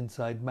trapped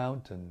inside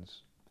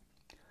mountains.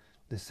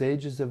 The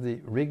sages of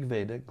the Rig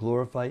Veda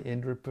glorify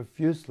Indra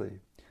profusely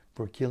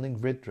for killing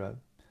Vritra,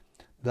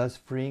 thus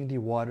freeing the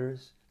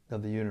waters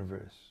of the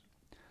universe.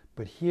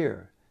 But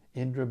here,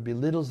 Indra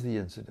belittles the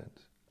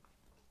incident.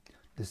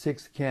 The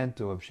 6th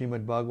canto of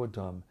Srimad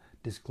Bhagavatam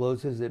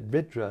discloses that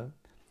Vritra,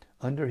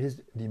 under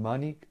his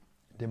demonic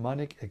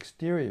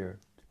exterior,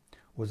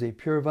 was a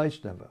pure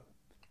Vaishnava.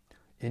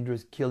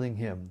 Indra's killing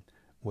him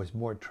was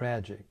more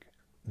tragic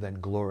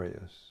than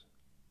glorious.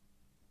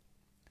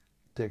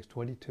 Text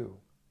 22.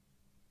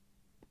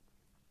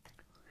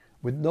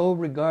 With no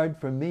regard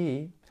for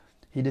me,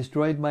 he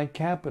destroyed my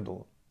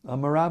capital,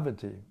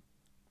 Amaravati,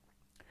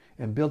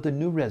 and built a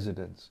new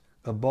residence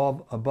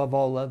above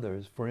all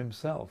others for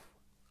himself.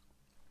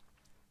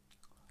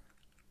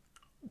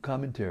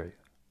 Commentary.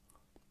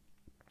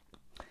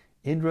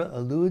 Indra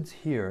alludes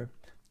here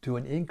to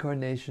an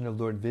incarnation of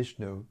Lord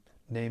Vishnu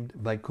named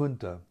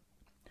Vaikuntha,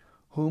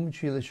 whom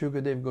Srila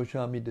Shukadev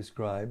Goswami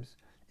describes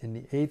in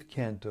the 8th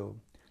canto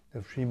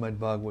of Srimad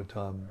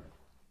Bhagavatam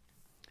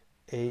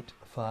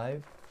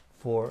 8:5,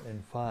 4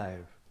 and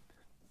 5.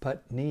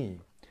 Patni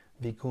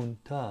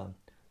Vikunta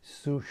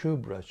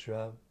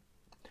Shubhrasya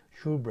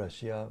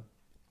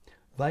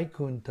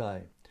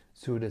Vaikuntai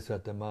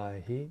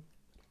Sudasatamahi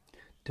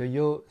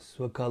Tayo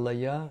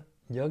Swakalaya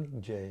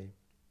Yagye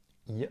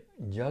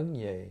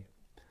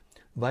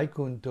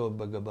Vaikunto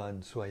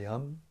Bhagavan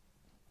Swayam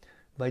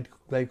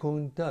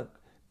Vaikuntak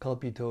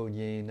Kalpito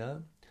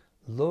Yena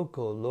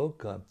Loko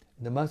Loka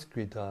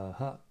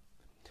Namaskritaha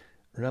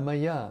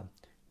Ramaya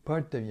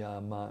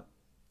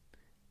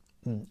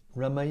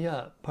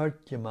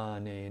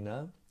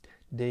Partyamanena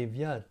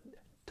Devya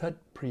Tat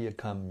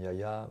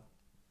Priyakamyaya.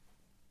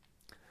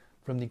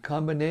 From the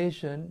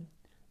combination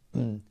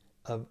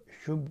of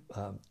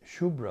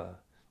Shubra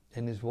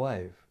and his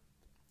wife,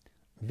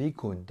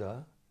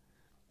 Vikunta,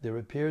 there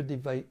appeared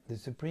the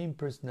Supreme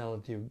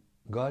Personality of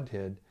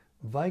Godhead,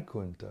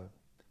 Vaikunta,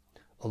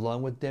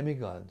 along with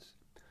demigods,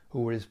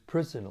 who were his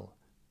personal,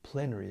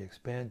 plenary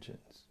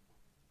expansions.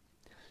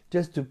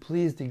 Just to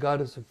please the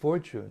goddess of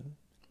fortune,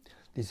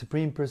 the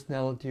Supreme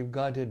Personality of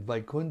Godhead,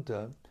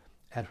 Vaikunta,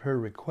 at her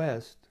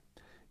request,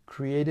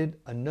 created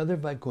another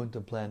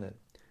Vaikunta planet,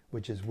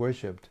 which is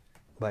worshipped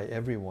by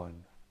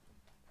everyone.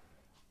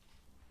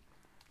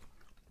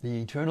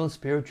 The eternal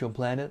spiritual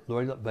planet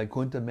Lord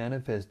Vaikunta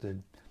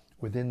manifested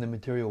within the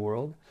material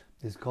world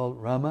is called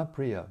Rama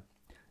Priya,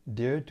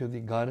 dear to the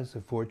goddess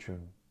of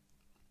fortune.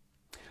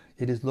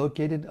 It is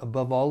located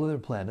above all other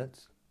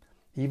planets,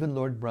 even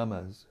Lord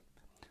Brahma's.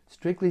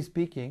 Strictly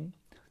speaking,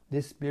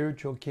 this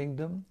spiritual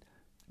kingdom,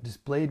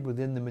 displayed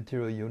within the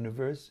material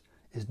universe,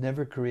 is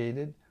never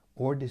created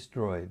or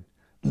destroyed.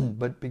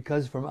 But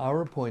because from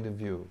our point of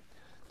view,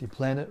 the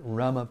planet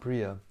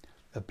Ramapriya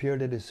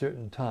appeared at a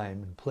certain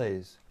time and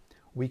place,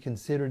 we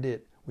considered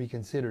it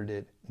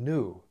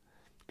new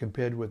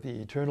compared with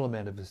the eternal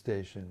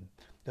manifestation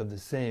of the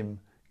same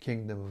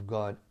kingdom of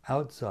God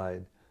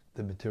outside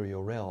the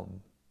material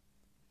realm.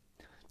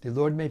 The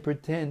Lord may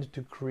pretend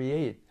to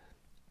create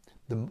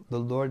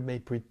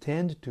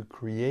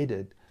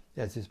it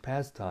as his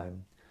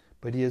pastime,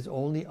 but he is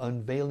only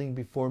unveiling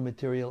before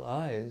material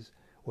eyes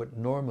what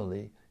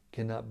normally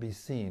cannot be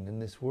seen in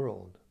this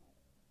world.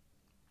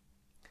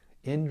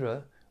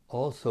 Indra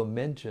also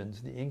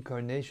mentions the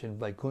incarnation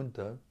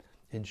Vaikunta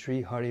in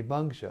Sri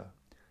Harivangsha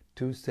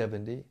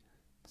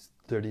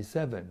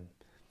 270:37.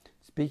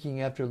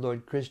 Speaking after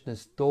Lord Krishna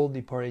stole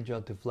the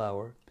Parijata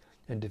flower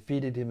and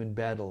defeated him in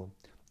battle,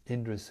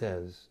 Indra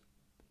says,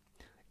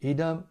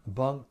 Idam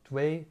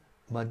bhangtve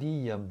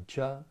madiyam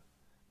cha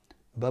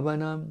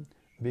bhavanam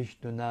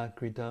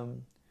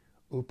vishnunakritam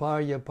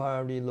uparya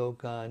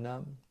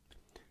parilokanam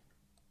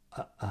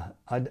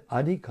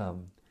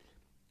adhikam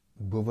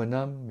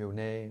bhuvanam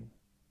yone.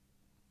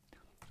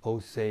 O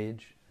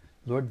sage,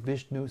 Lord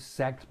Vishnu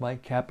sacked my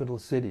capital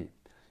city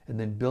and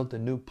then built a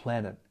new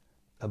planet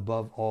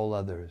above all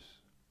others.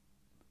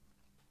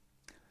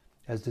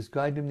 As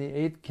described in the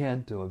 8th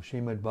canto of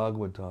Srimad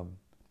Bhagavatam,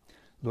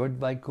 Lord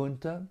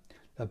Vaikunta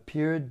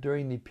appeared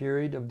during the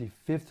period of the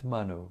 5th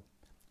Manu,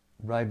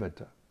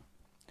 Raivata.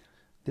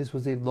 This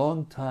was a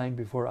long time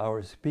before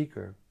our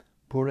speaker,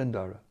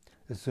 Purandara,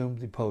 assumed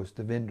the post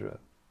of Indra.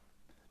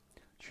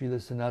 Srila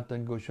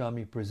Sanatana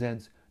Goswami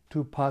presents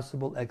two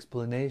possible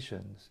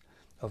explanations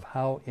of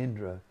how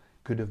Indra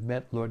could have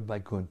met Lord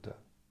Vaikunta.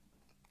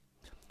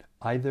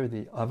 Either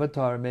the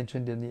avatar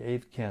mentioned in the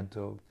 8th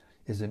canto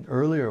is an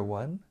earlier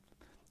one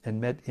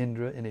and met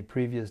Indra in a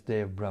previous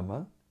day of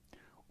Brahma,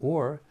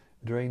 or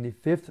during the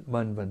 5th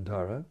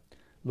Manvantara,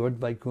 Lord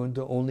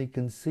Vaikunta only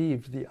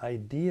conceived the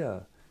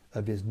idea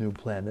of his new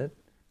planet,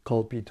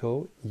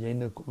 Kalpito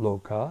Yena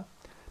Loka,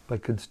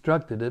 but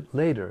constructed it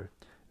later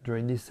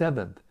during the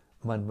 7th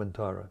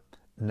Manvantara,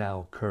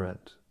 now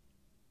current.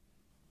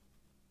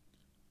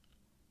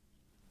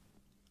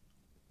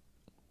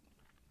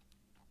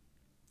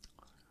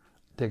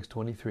 Text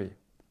 23.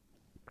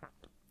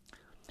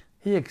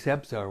 He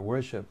accepts our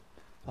worship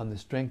on the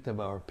strength of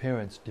our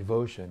parents'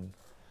 devotion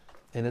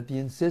and at the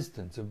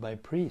insistence of my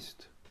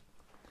priest.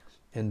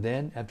 And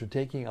then, after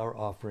taking our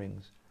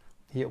offerings,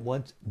 he at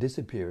once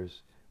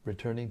disappears,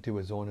 returning to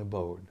his own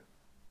abode.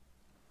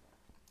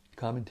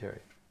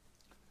 Commentary.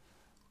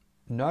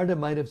 Narada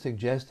might have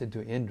suggested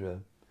to Indra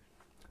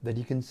that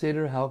he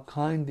consider how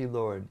kind the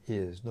Lord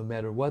is, no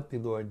matter what the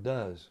Lord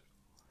does.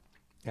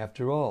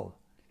 After all,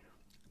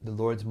 the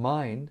Lord's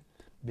mind,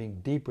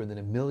 being deeper than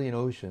 1,000,000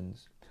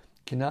 oceans,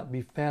 cannot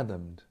be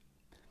fathomed,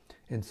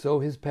 and so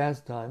his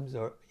pastimes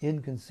are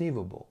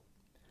inconceivable,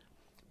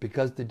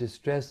 because the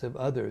distress of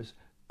others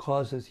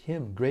causes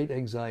him great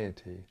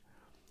anxiety.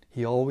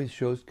 He always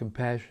shows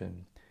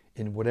compassion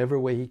in whatever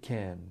way he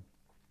can.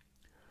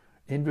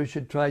 Indra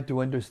should try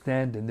to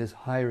understand in this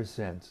higher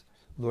sense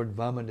Lord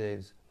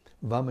Vamana's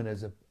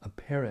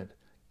apparent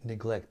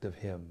neglect of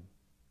him.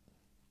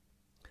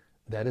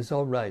 That is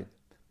all right,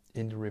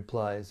 Indra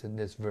replies in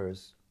this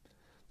verse.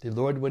 The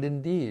Lord would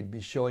indeed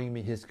be showing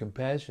me his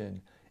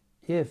compassion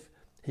if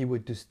he were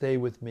to stay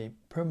with me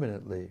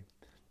permanently,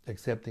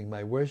 accepting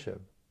my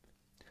worship.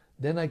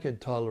 Then I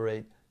could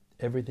tolerate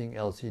everything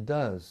else he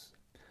does.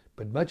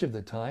 But much of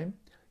the time,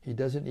 he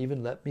doesn't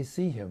even let me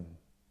see him.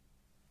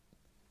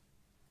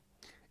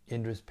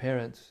 Indra's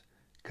parents,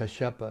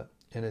 Kashyapa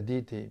and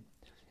Aditi,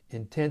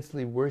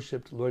 intensely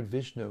worshipped Lord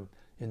Vishnu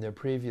in their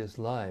previous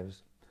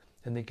lives,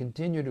 and they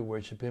continue to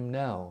worship him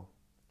now.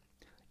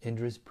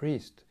 Indra's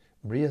priest,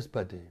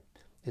 Brihaspati,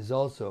 is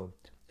also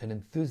an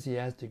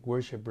enthusiastic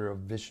worshipper of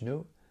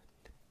Vishnu.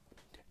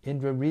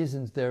 Indra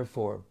reasons,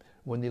 therefore,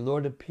 when the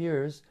Lord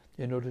appears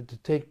in order to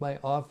take my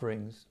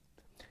offerings,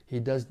 he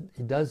does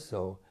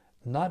so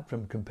not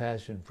from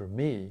compassion for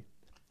me,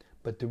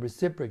 but to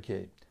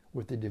reciprocate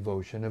with the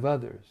devotion of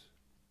others.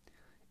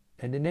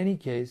 And in any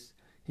case,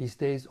 he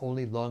stays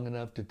only long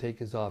enough to take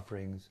his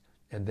offerings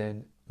and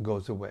then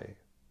goes away.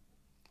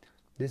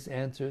 This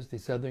answers the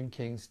southern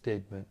king's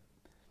statement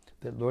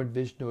that Lord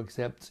Vishnu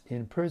accepts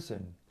in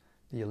person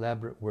the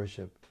elaborate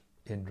worship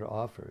Indra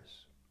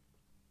offers.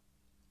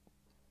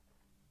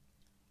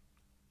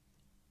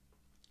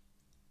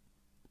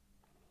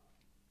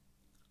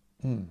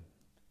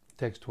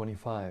 Text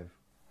 25.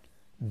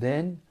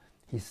 Then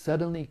he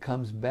suddenly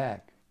comes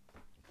back.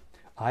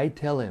 I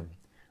tell him,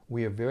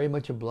 we are very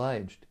much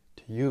obliged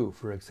to you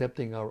for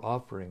accepting our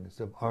offerings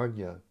of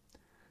Arghya,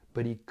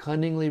 but he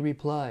cunningly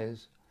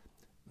replies,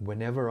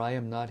 whenever I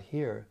am not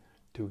here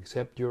to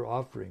accept your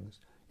offerings,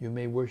 you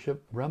may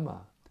worship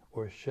Brahma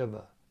or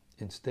Shiva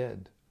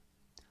instead.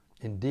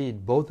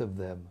 Indeed, both of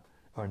them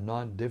are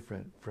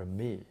non-different from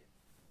me.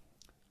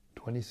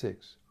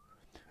 26.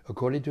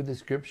 According to the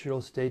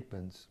scriptural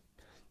statements,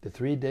 the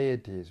three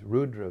deities,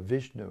 Rudra,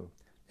 Vishnu,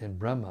 and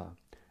Brahma,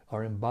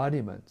 are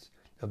embodiments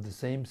of the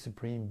same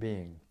Supreme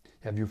Being.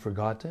 Have you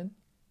forgotten?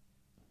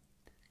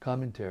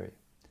 Commentary.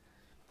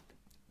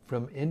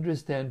 From Indra's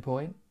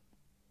standpoint,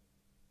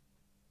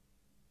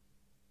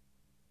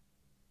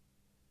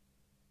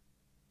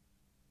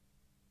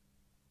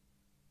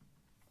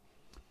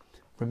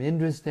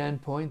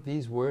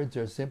 these words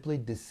are simply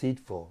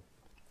deceitful.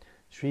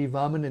 Sri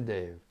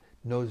Vamanadev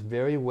knows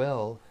very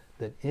well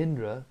that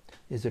Indra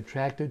is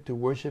attracted to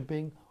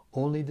worshipping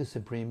only the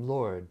Supreme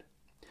Lord.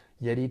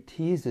 Yet he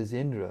teases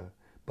Indra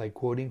by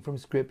quoting from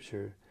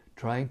scripture,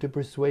 trying to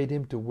persuade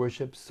him to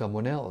worship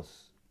someone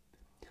else.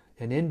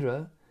 And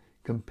Indra,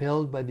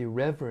 compelled by the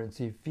reverence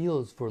he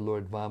feels for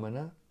Lord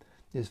Vamana,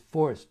 is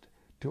forced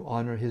to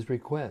honor his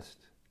request.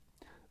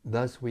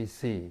 Thus we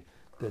see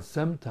that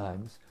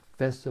sometimes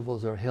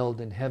festivals are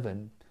held in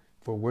heaven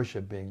for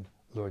worshipping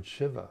Lord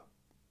Shiva.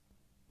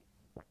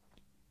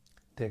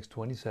 Text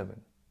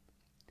 27.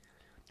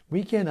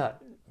 We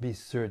cannot be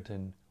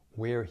certain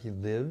where he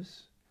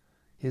lives.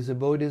 His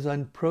abode is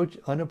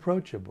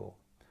unapproachable,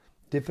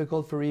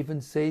 difficult for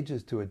even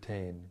sages to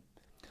attain.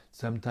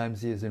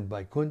 Sometimes he is in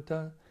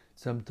Vaikuntha,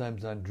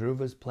 sometimes on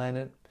Dhruva's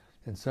planet,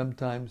 and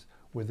sometimes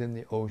within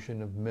the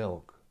ocean of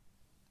milk.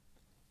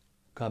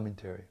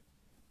 Commentary.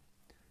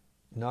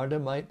 Narada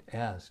might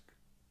ask,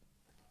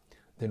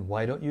 then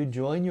why don't you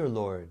join your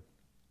Lord?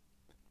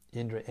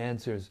 Indra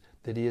answers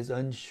that he is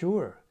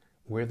unsure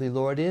where the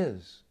Lord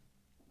is.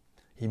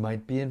 He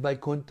might be in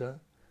Vaikuntha,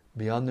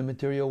 beyond the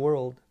material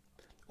world,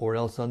 or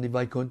else on the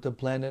Vaikuntha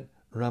planet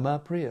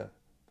Ramapriya,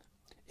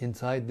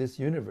 inside this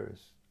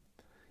universe.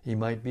 He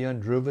might be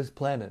on Dhruva's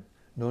planet,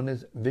 known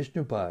as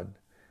Vishnupad,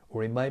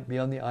 or he might be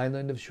on the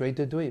island of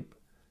Shvetadvip,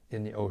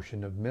 in the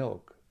ocean of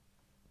milk.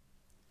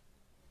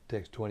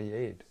 Text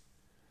 28.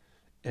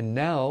 And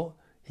now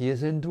he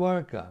is in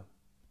Dwarka.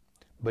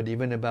 But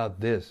even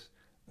about this,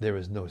 there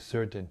is no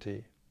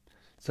certainty.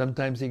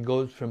 Sometimes he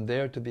goes from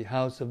there to the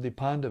house of the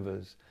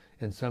Pandavas,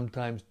 and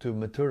sometimes to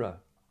Mathura.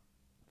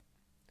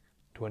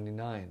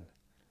 29.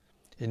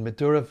 In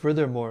Mathura,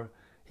 furthermore,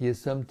 he is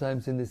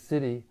sometimes in the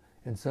city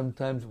and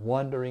sometimes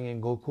wandering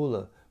in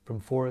Gokula from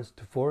forest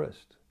to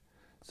forest.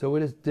 So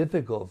it is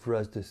difficult for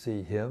us to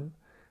see him,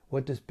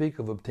 what to speak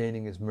of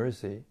obtaining his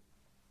mercy.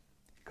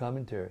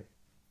 Commentary.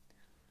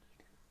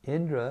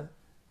 Indra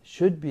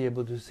should be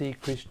able to see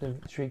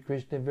Sri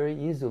Krishna very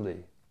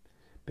easily,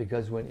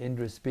 because when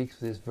Indra speaks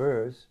this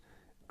verse,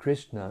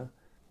 Krishna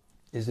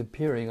is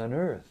appearing on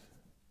earth.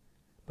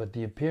 But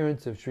the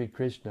appearance of Sri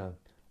Krishna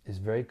is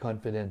very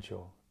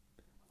confidential.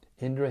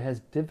 Indra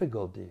has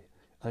difficulty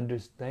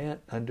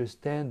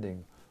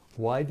understanding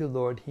why the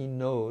Lord he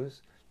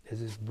knows as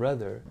his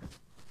brother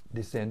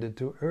descended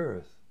to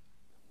earth.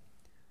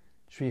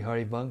 Sri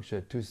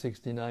Harivangsha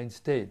 269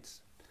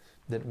 states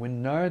that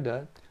when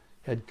Narada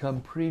had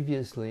come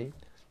previously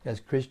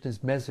as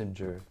Krishna's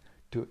messenger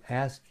to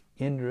ask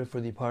Indra for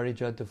the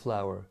Parijata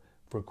flower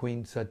for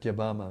Queen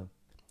Satyabhama,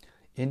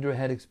 Indra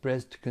had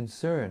expressed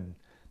concern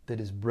that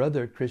his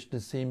brother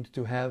Krishna seemed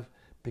to have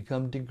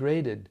become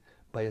degraded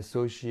by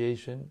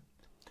association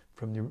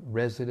from the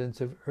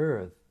residents of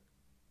earth.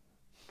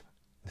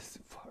 This is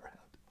far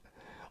out.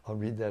 I'll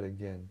read that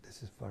again.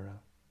 This is far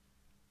out.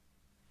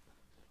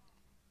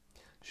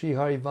 Sri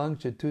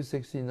Harivangsha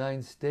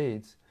 269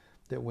 states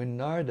that when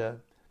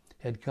Narada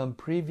had come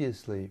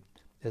previously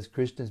as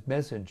Krishna's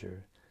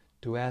messenger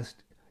to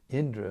ask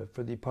Indra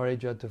for the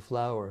Parijata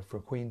flower for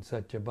Queen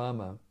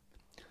Satyabhama,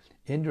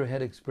 Indra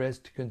had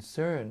expressed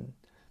concern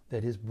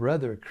that his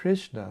brother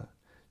Krishna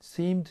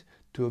seemed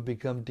to have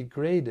become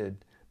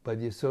degraded by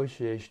the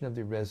association of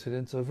the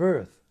residents of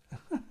earth.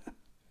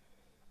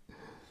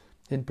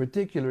 In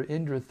particular,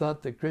 Indra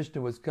thought that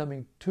Krishna was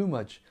coming too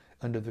much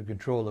under the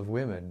control of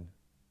women.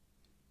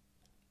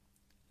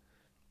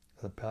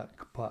 The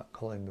pot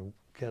calling the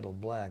kettle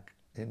black,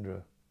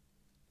 Indra.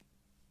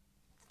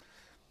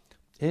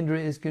 Indra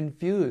is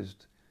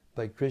confused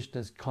by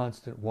Krishna's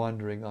constant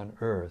wandering on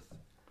earth.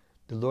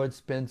 The Lord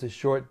spends a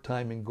short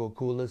time in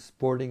Gokula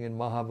sporting in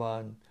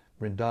Mahavan,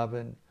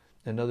 Vrindavan,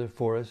 and other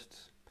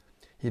forests.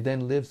 He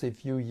then lives a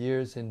few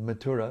years in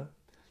Mathura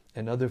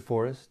and other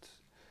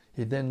forests.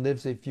 He then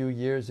lives a few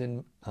years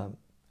in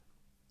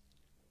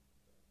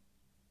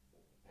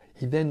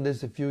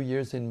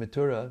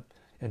Mathura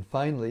and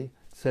finally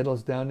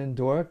settles down in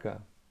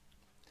Dwarka.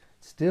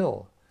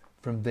 Still,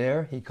 from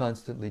there he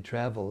constantly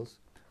travels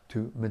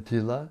to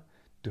Mithila,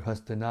 to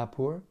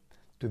Hastinapur,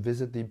 to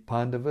visit the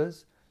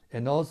Pandavas,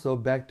 and also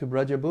back to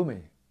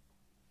Brajabhumi.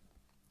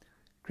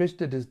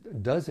 Krishna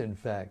does in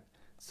fact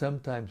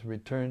sometimes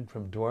return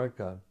from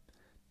Dwarka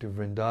to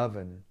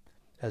Vrindavan,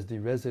 as the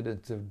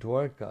residents of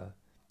Dwarka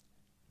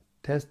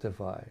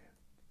testify,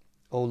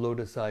 O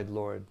lotus-eyed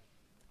Lord.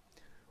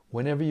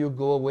 Whenever you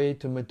go away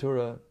to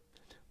Mathura,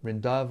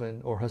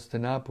 Vrindavan, or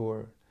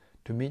Hastinapur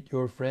to meet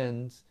your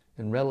friends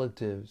and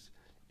relatives,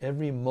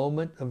 every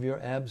moment of your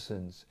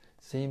absence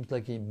seems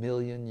like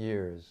 1,000,000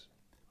 years.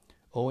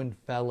 O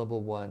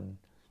infallible one,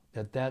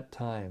 at that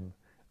time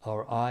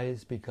our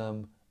eyes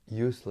become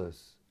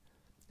useless,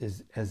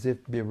 as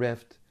if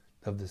bereft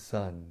of the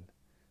sun.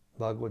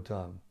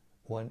 Bhagavatam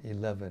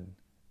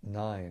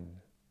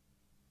 1:11-9.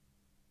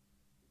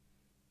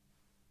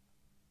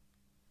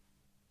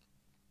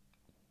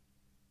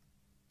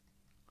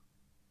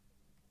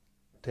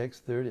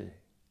 Text 30.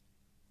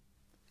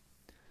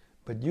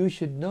 But you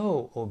should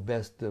know, O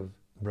best of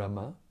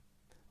Brahma,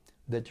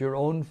 that your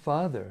own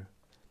father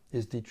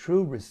is the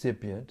true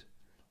recipient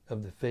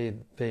of the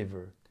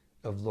favor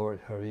of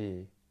Lord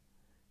Hari.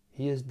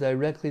 He is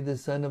directly the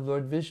son of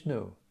Lord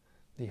Vishnu,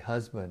 the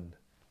husband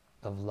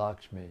of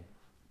Lakshmi.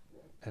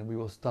 And we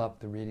will stop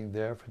the reading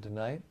there for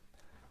tonight,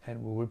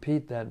 and we'll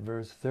repeat that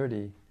verse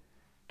 30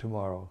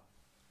 tomorrow,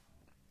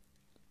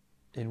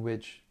 in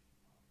which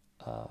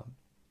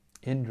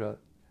Indra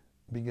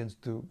begins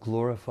to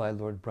glorify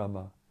Lord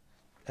Brahma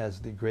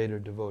as the greater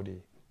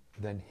devotee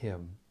than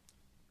him.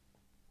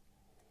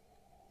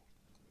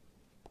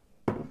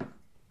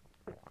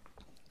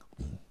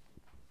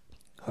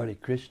 Hare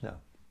Krishna.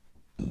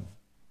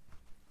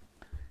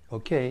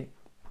 Okay.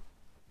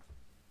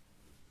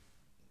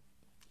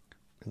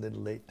 A little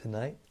late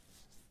tonight,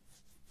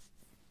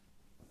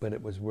 but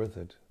it was worth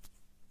it.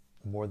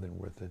 More than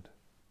worth it.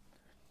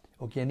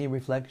 Okay, any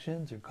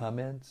reflections or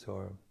comments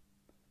or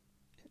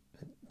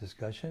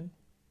discussion?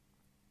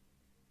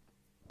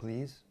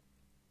 Please.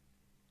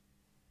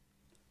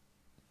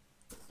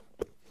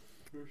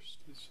 First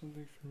is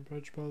something from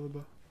Braj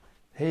Balaba.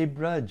 Hey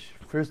Braj,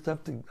 first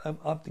out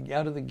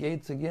of the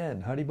gates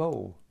again.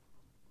 Haribo.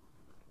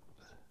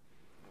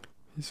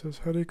 He says,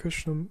 Hare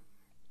Krishna,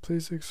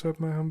 please accept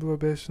my humble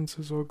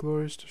obeisances, all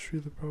glories to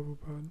Srila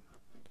Prabhupada.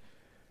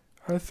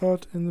 I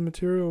thought in the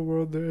material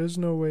world there is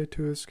no way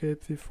to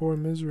escape the four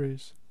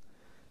miseries.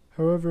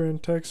 However, in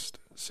text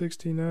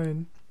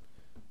 69,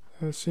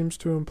 seems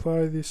to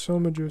imply the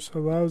soma juice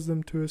allows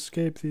them to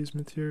escape these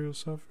material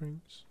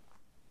sufferings.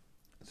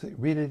 So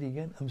read it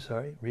again. I'm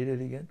sorry. Read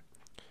it again.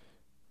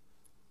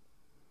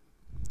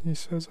 He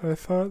says, I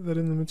thought that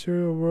in the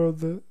material world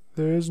that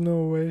there is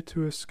no way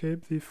to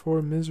escape the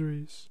four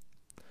miseries.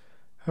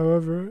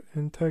 However,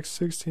 in text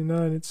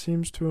 69 it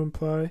seems to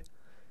imply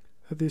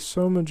that the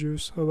soma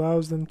juice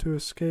allows them to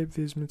escape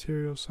these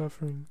material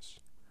sufferings.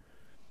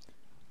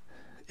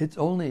 It's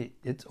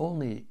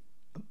only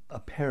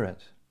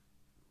apparent.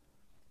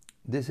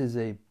 This is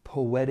a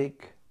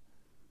poetic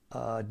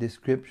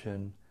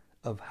description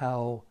of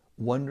how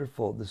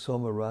wonderful the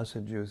soma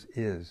rasa juice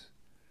is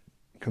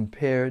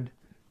compared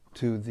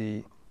to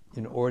the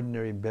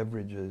ordinary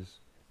beverages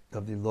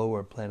of the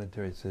lower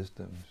planetary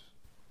systems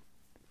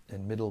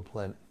and middle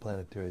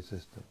planetary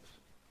systems.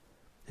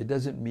 It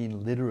doesn't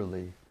mean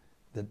literally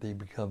that they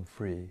become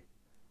free.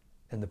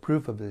 And the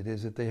proof of it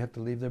is that they have to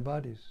leave their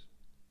bodies.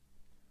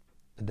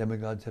 The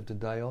demigods have to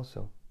die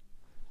also.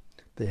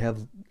 They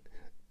have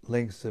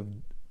lengths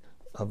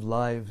of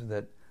lives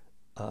that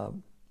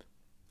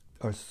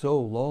are so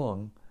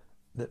long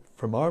that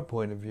from our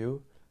point of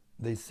view,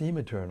 they seem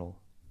eternal.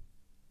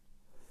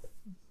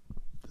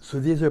 So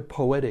these are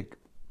poetic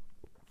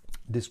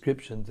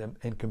descriptions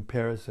and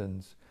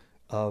comparisons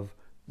of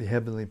the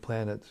heavenly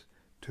planets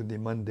to the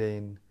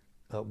mundane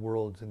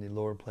worlds in the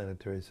lower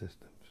planetary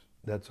systems.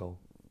 That's all.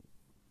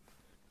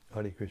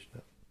 Hare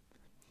Krishna.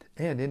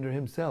 And Indra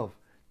himself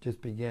just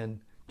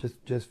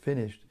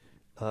finished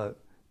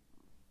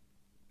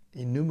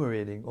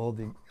enumerating all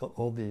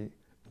the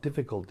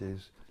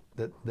difficulties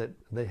that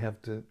they have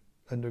to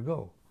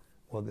undergo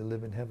while they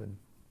live in heaven.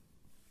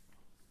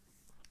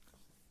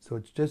 So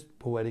it's just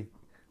poetic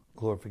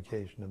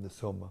glorification of the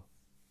soma.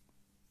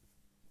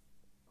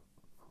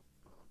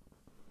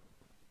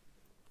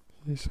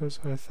 He says,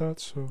 I thought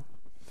so.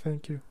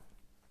 Thank you.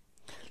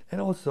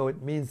 And also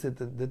it means that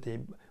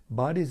the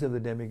bodies of the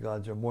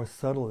demigods are more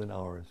subtle than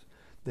ours.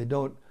 They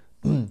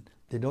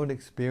don't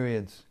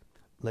experience,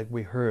 like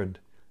we heard,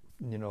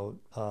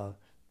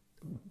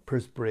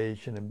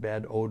 perspiration and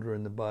bad odor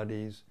in the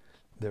bodies.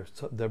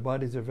 Their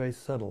bodies are very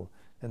subtle,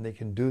 and they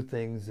can do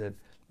things that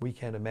we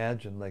can't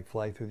imagine, like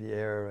fly through the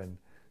air and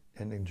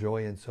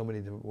enjoy in so many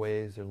different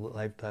ways. Their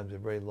lifetimes are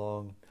very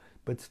long.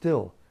 But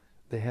still,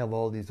 they have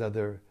all these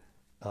other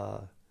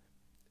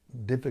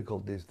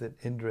difficulties that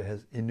Indra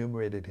has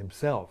enumerated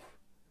himself,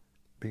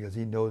 because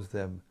he knows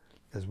them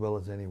as well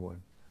as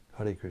anyone.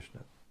 Hare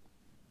Krishna.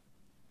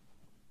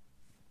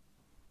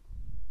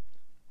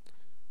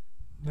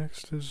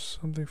 Next is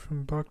something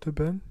from Bhakta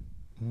Ben.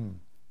 Mm.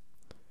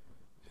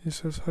 He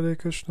says, Hare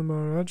Krishna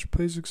Maharaj,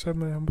 please accept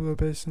my humble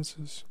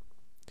obeisances.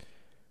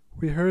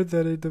 We heard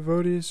that a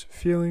devotee's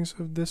feelings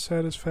of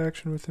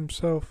dissatisfaction with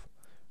himself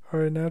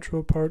are a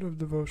natural part of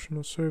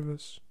devotional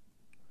service.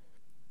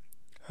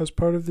 As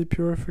part of the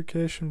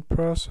purification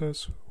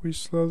process, we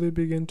slowly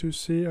begin to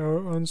see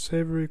our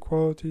unsavory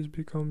qualities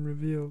become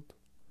revealed.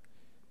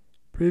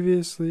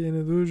 Previously, in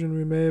illusion,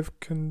 we may have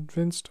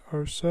convinced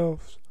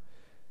ourselves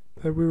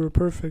that we were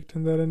perfect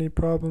and that any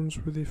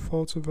problems were the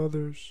faults of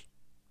others.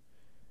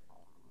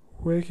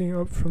 Waking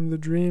up from the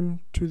dream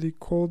to the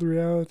cold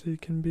reality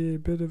can be a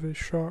bit of a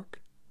shock.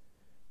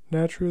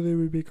 Naturally,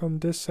 we become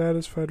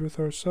dissatisfied with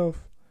ourselves,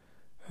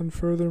 and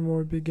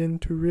furthermore begin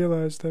to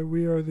realize that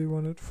we are the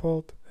one at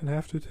fault and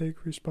have to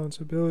take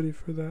responsibility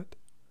for that.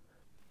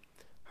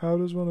 How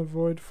does one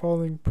avoid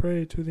falling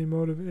prey to the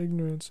mode of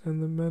ignorance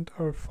and lament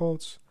our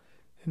faults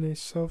in a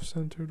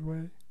self-centered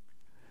way?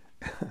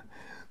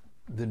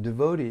 The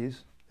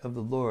devotees of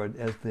the Lord,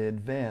 as they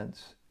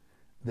advance,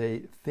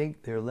 they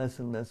think they're less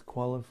and less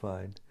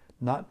qualified,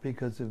 not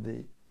because of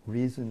the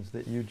reasons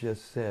that you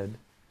just said,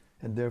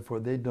 and therefore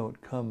they don't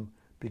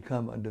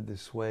become under the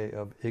sway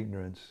of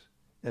ignorance,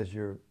 as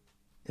you're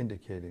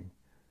indicating.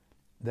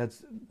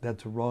 That's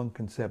a wrong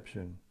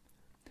conception.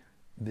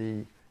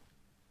 The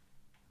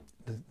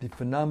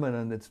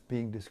phenomenon that's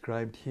being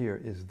described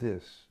here is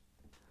this,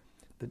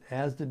 that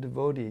as the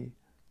devotee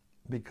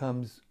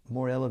becomes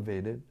more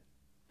elevated,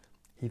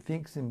 he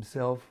thinks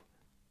himself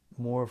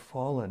more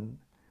fallen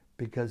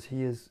because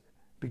he is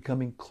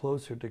becoming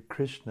closer to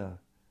Krishna,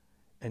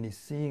 and he's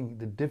seeing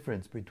the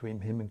difference between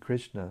him and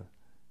Krishna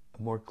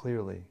more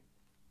clearly.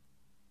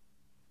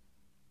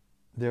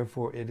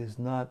 Therefore, it is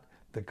not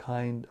the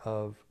kind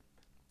of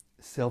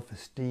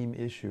self-esteem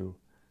issue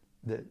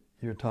that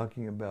you're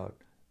talking about,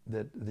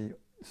 that the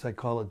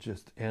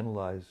psychologists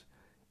analyze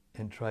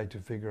and try to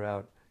figure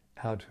out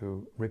how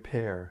to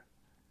repair.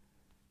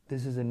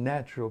 This is a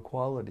natural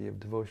quality of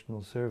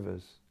devotional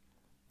service.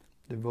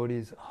 Devotee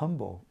is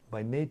humble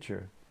by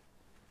nature.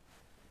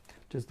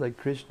 Just like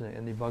Krishna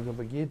in the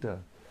Bhagavad Gita,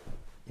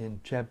 in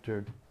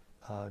chapter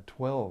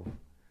 12,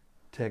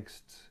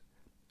 texts...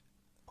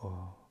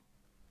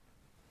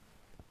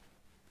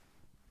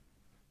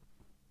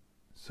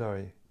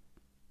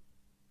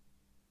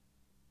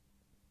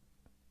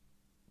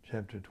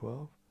 Chapter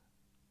 12?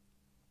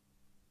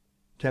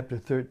 Chapter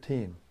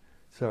 13.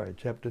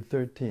 Chapter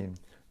 13,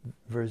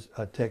 verse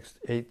text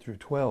 8 through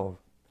 12.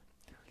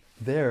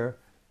 There,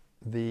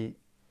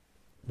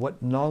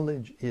 what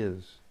knowledge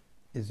is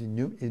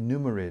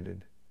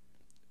enumerated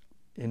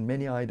in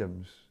many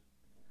items.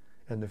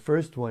 And the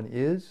first one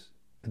is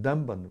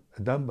adamban,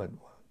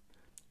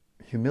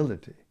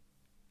 humility.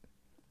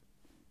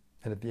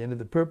 And at the end of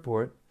the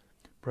purport,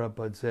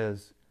 Prabhupada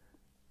says,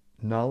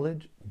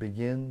 knowledge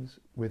begins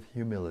with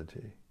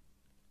humility.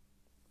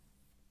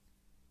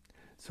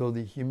 So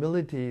the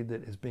humility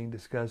that is being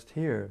discussed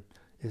here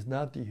is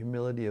not the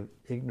humility of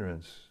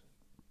ignorance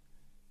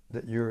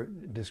that you're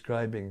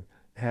describing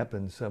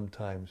happens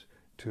sometimes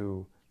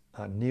to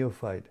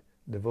neophyte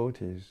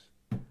devotees.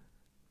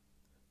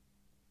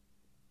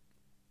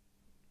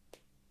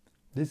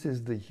 This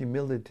is the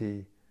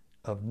humility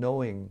of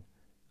knowing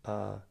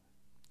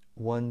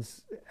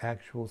one's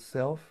actual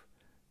self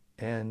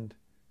and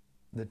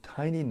the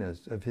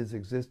tininess of his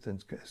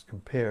existence as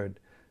compared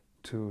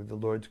to the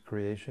Lord's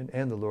creation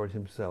and the Lord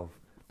himself,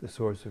 the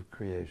source of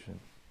creation.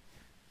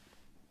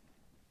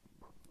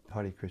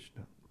 Hare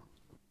Krishna.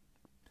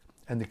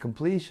 And the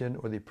completion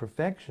or the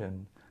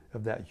perfection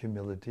of that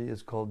humility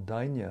is called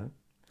dainya,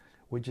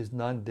 which is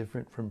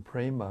non-different from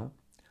prema,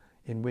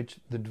 in which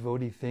the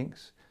devotee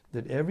thinks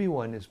that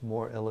everyone is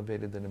more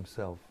elevated than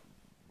himself.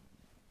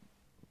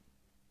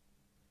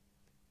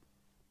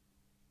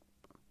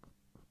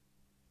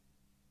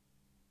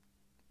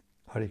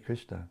 Hare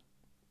Krishna.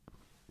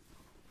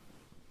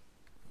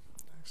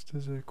 Next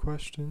is a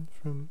question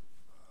from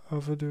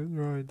Avadut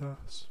Roy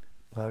Das.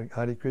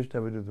 Hare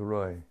Krishna, Avadut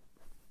Roy.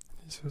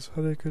 He says,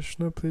 Hare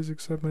Krishna, please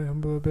accept my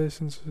humble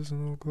obeisances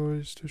and all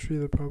glories to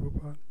Srila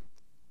Prabhupada.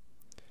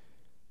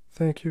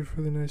 Thank you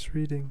for the nice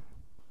reading.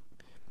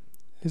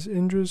 Is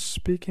Indra's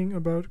speaking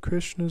about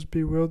Krishna's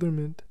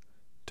bewilderment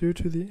due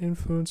to the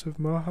influence of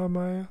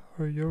Mahamaya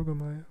or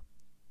Yogamaya?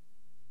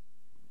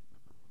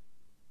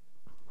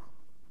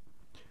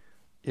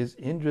 Is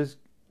Indra's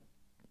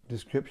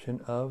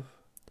description of?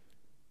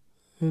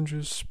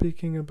 Indra's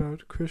speaking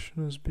about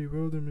Krishna's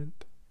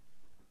bewilderment.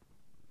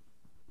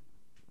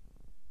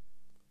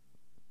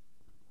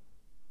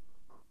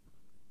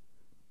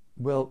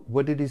 Well,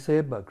 what did he say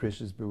about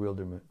Krishna's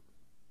bewilderment?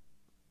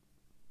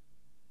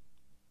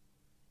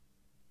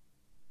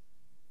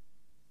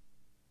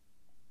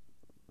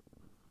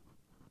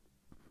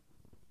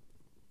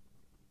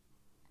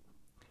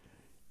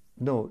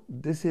 No,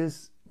 this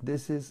is.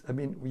 I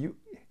mean,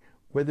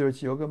 whether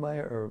it's Yogamaya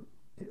or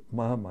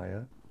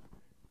Mahamaya,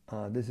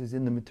 this is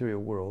in the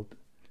material world.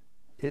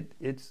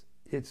 It's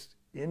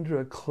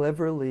Indra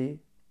cleverly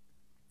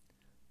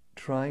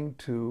trying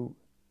to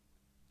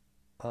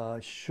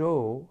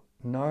show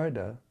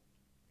Narada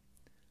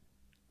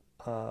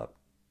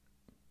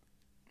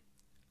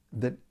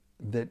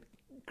that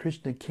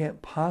Krishna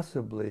can't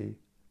possibly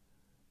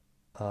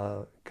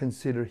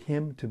consider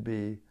him to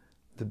be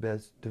the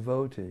best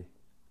devotee,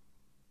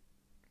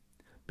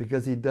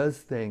 because he does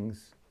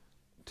things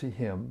to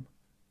him,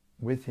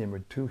 with him, or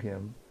to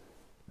him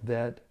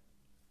that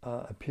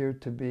appear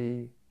to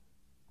be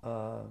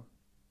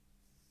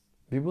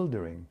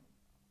bewildering.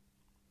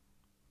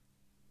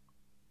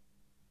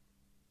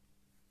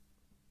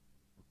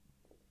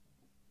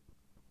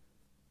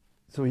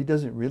 So he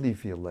doesn't really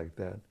feel like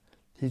that.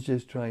 He's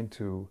just trying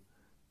to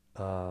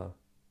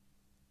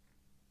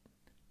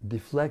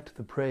deflect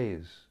the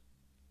praise.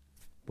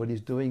 What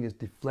he's doing is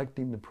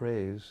deflecting the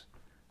praise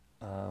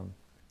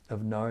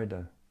of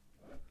Narada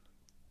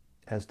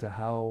as to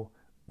how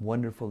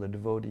wonderful a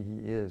devotee he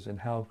is and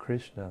how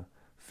Krishna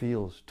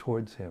feels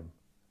towards him.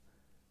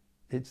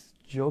 It's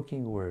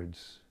joking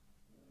words.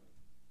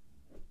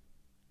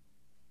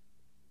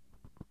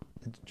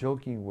 It's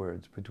joking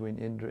words between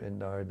Indra and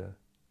Narada.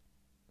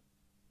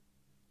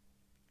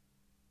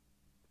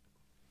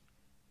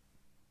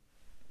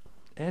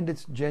 And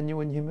it's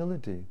genuine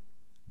humility.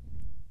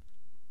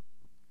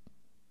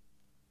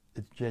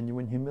 It's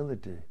genuine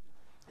humility.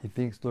 He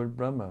thinks Lord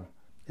Brahma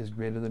is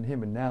greater than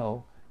him, and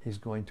now he's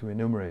going to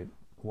enumerate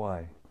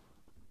why.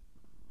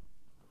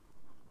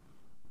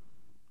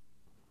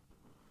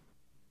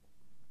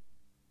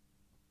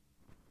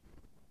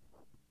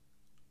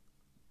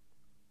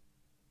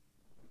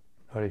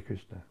 Hare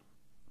Krishna.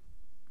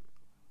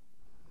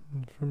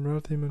 And from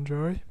Rati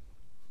Manjari.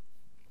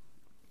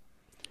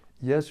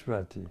 Yes,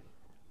 Rati.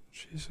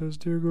 She says,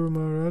 Dear Guru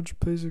Maharaj,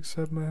 please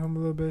accept my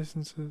humble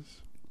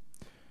obeisances.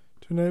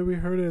 Tonight we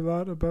heard a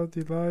lot about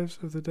the lives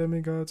of the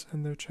demigods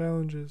and their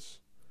challenges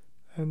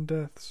and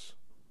deaths.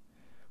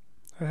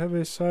 I have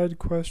a side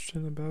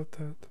question about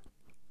that.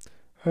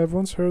 I have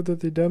once heard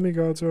that the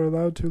demigods are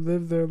allowed to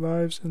live their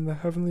lives in the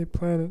heavenly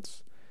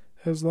planets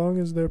as long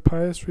as their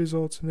pious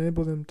results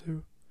enable them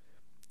to,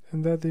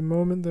 and that the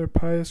moment their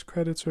pious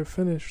credits are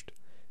finished,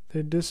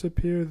 they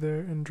disappear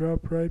there and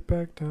drop right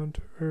back down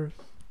to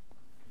earth.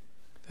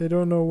 They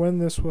don't know when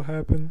this will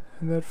happen,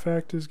 and that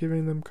fact is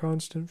giving them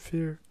constant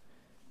fear.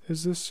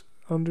 Is this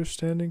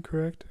understanding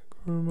correct,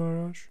 Guru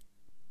Maharaj?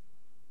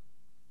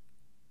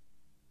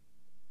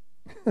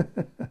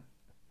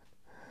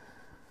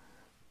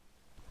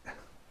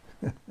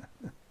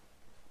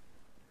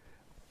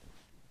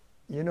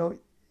 You know,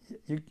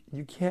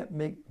 you can't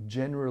make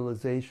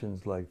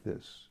generalizations like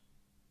this.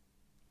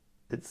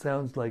 It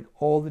sounds like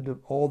all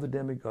the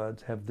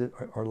demigods have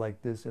are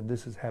like this, and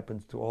this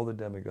happens to all the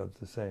demigods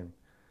the same.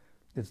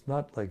 It's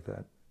not like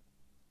that.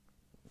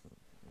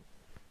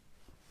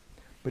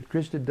 But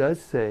Krishna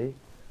does say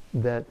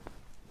that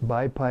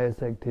by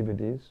pious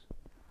activities,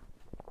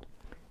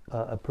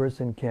 a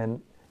person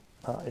can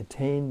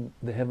attain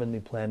the heavenly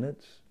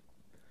planets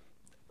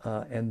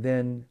and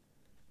then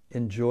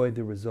enjoy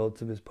the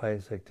results of his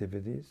pious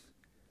activities.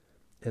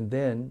 And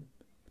then,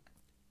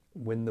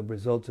 when the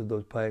results of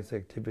those pious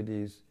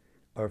activities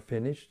are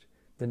finished,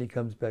 then he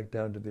comes back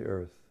down to the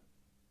earth.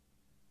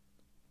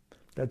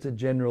 That's a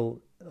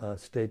general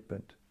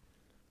statement.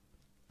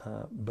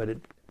 But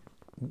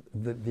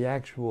the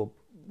actual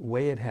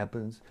way it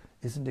happens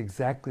isn't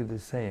exactly the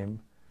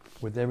same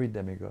with every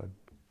demigod.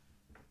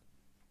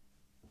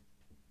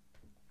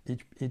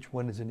 Each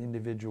one is an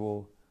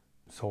individual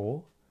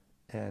soul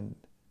and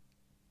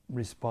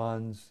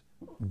responds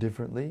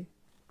differently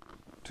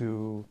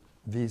to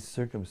these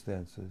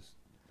circumstances.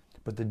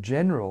 But the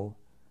general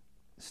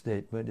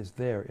statement is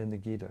there in the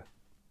Gita.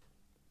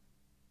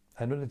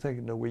 I don't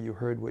exactly know where you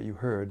heard what you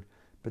heard,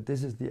 but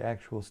this is the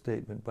actual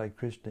statement by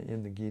Krishna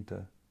in the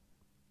Gita.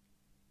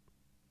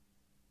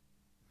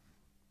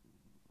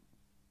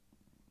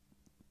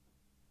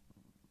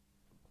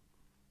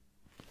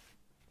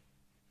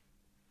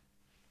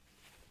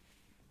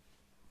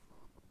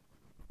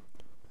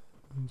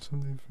 And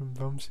something from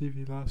Vamsi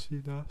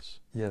Vilasi Das.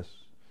 Yes.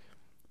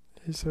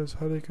 He says,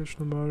 Hare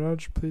Krishna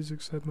Maharaj, please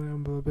accept my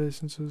humble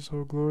obeisances,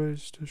 all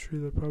glories to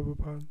Srila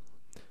Prabhupada.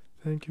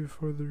 Thank you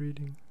for the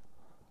reading.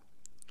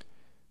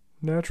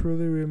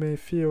 Naturally we may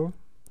feel,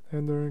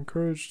 and are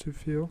encouraged to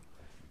feel,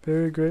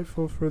 very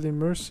grateful for the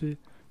mercy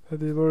that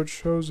the Lord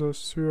shows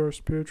us through our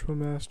spiritual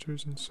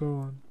masters and so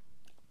on.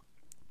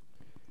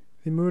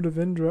 The mood of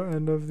Indra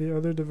and of the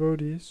other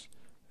devotees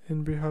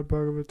in Brihad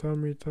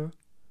Bhagavatamrita,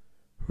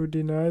 who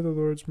deny the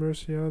Lord's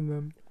mercy on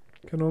them,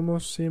 can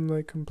almost seem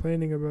like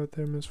complaining about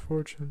their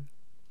misfortune.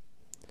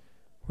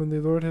 When the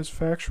Lord has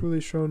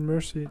factually shown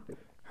mercy,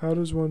 how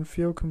does one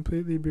feel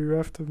completely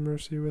bereft of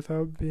mercy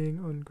without being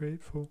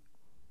ungrateful?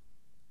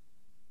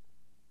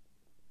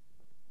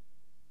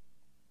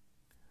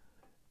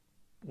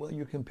 Well,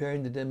 you're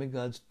comparing the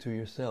demigods to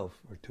yourself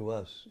or to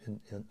us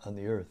on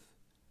the earth.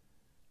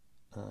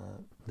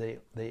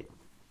 The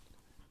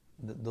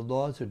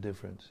laws are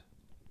different.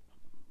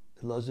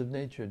 The laws of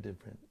nature are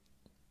different.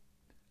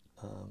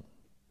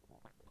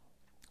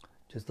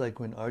 Just like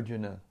when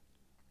Arjuna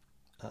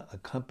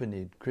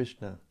accompanied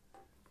Krishna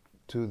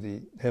to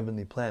the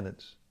heavenly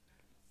planets,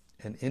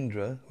 and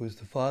Indra, who's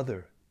the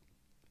father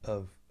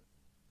of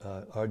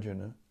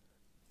Arjuna,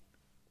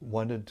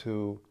 wanted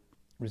to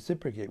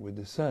reciprocate with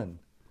the son.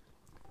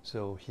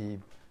 So he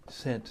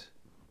sent,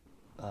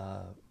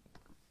 I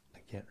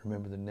can't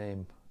remember the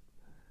name,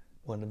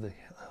 one of the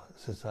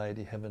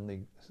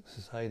heavenly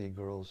society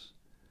girls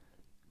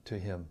to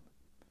him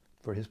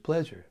for his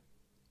pleasure.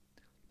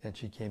 And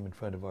she came in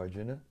front of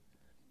Arjuna,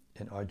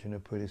 and Arjuna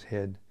put his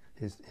head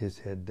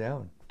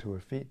down to her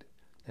feet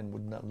and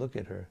would not look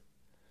at her.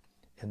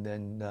 And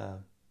then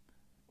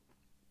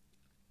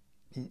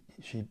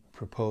she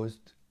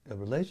proposed a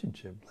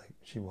relationship, like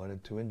she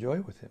wanted to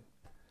enjoy with him.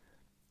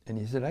 And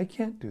he said, I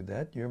can't do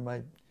that. You're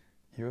my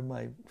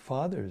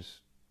father's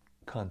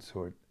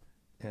consort,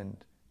 and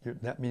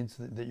that means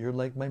that you're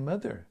like my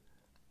mother.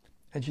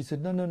 And she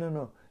said,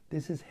 no.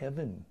 This is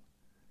heaven.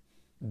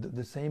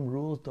 The same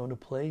rules don't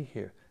apply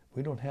here.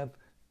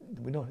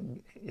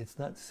 It's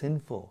not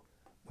sinful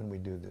when we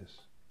do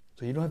this.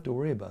 So you don't have to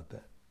worry about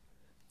that.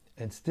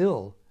 And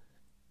still,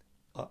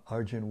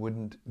 Arjun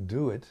wouldn't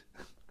do it.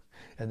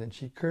 And then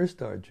she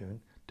cursed Arjun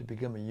to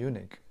become a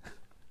eunuch.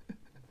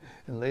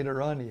 And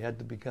later on, he had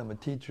to become a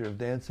teacher of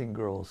dancing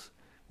girls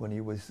when he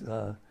was,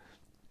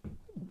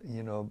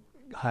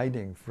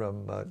 hiding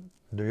from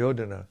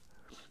Duryodhana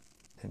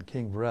and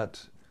King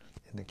Vrat.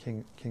 In the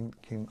king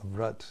of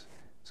Vrat's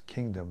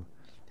kingdom,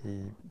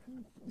 he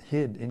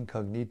hid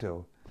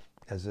incognito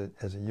as a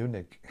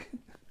eunuch.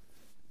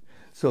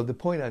 So the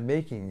point I'm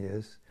making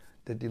is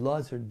that the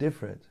laws are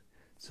different.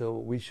 So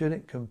we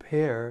shouldn't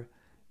compare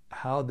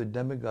how the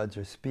demigods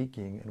are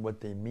speaking and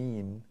what they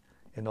mean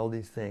and all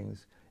these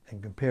things,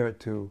 and compare it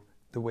to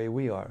the way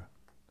we are.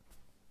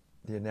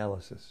 The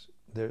analysis.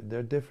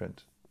 They're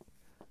different.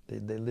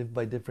 They live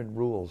by different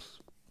rules.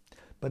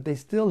 But they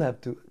still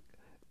have to,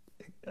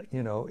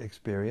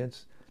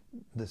 experience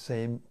the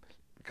same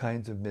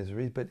kinds of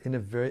miseries, but in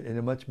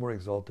a much more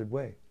exalted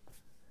way.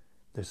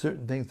 There's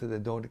certain things that they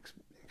don't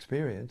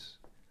experience,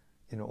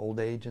 old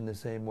age in the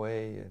same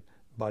way,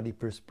 body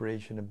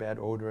perspiration, a bad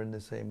odor in the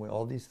same way,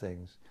 all these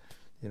things.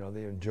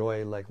 They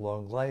enjoy like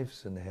long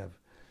lives, and they have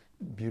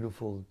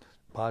beautiful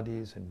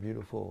bodies and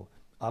beautiful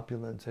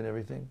opulence and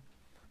everything.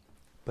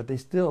 But they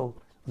still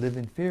live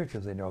in fear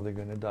because they know they're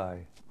going to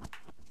die.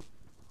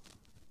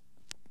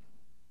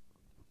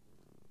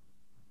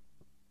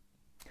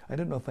 I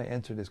don't know if I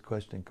answered this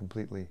question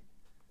completely,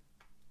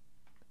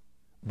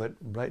 but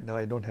right now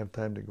I don't have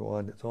time to go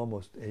on. It's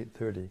almost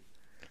 8:30,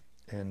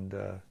 and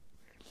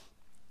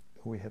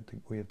we have to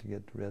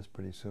get to rest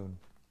pretty soon.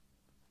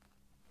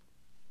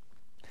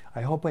 I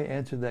hope I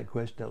answered that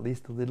question at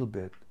least a little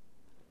bit.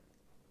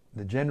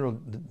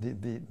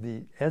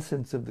 The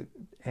essence of the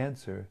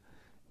answer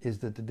is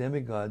that the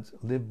demigods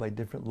live by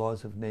different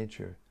laws of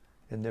nature,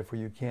 and therefore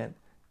you can't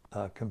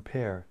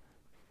compare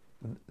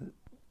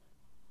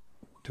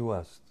to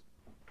us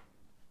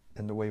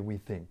and the way we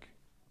think.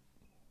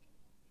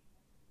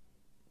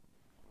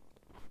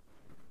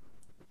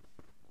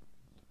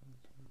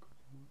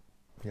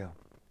 Yeah.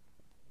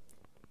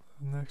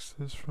 Next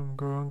is from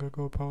Gauranga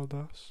Gopal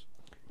Das.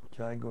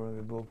 Jai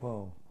Gauranga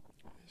Gopal.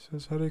 He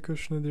says, Hare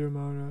Krishna, dear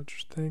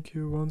Maharaj. Thank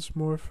you once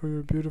more for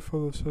your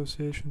beautiful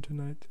association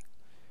tonight.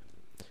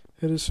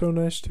 It is so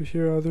nice to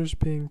hear others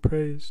being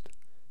praised.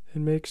 It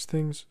makes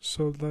things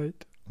so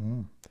light.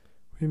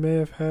 We may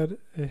have had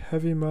a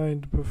heavy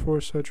mind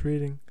before such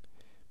reading,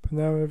 but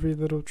now every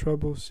little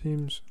trouble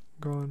seems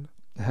gone.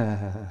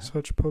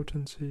 Such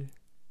potency.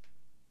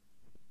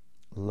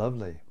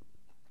 Lovely.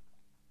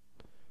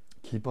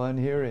 Keep on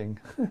hearing.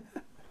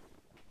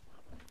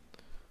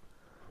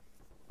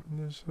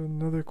 There's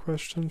another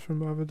question from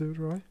Avadut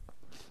Roy.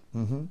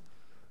 Mm-hmm.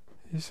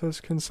 He says,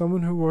 can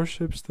someone who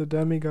worships the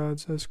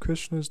demigods as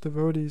Krishna's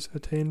devotees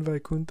attain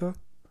Vaikuntha?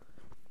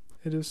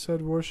 It is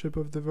said worship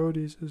of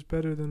devotees is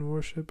better than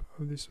worship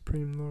of the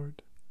Supreme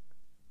Lord.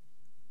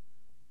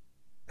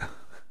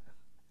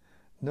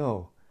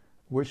 No.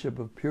 Worship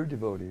of pure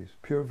devotees,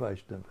 pure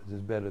Vaishnavas,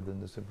 is better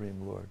than the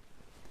Supreme Lord.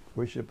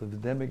 Worship of the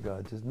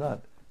demigods is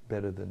not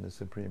better than the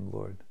Supreme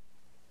Lord.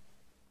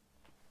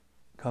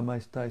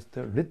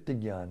 Kamaistaista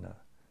Rittigyana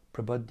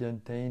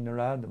Prabhadyante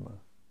Naradama.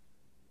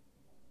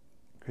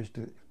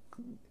 Krishna,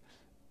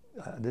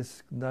 this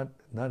is not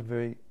a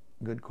very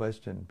good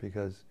question,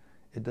 because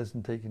it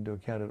doesn't take into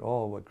account at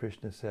all what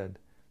Krishna said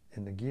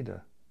in the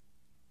Gita.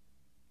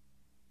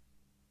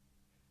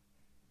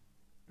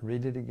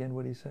 Read it again,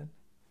 what he said.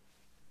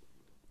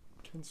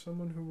 Can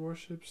someone who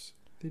worships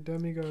the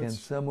demigods Can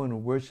someone who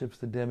worships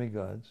the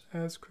demigods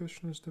as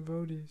Krishna's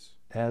devotees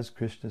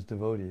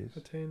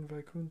attain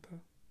Vaikuntha?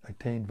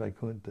 Attain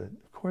Vaikuntha?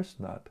 Of course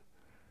not.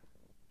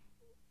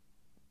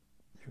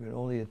 You can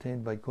only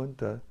attain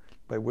Vaikuntha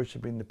by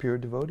worshipping the pure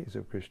devotees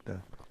of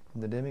Krishna.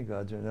 And the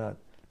demigods are not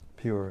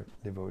pure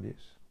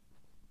devotees.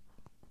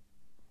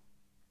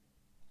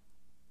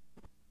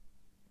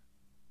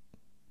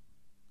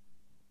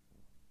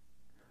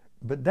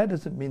 But that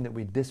doesn't mean that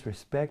we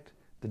disrespect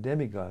the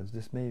demigods.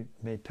 This may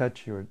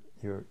touch your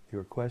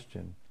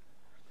question.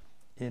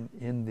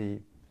 In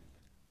the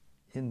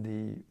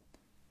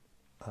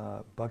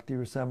Bhakti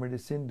Rasamrita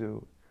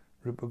Sindhu,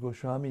 Rupa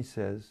Goswami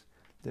says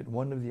that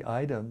one of the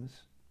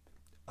items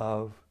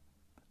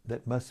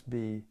that must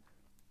be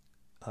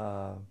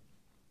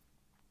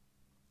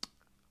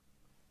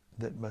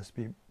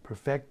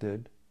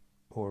perfected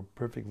or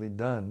perfectly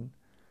done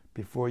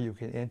before you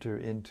can enter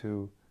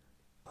into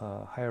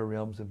higher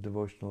realms of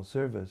devotional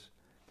service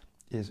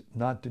is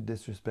not to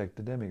disrespect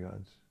the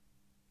demigods.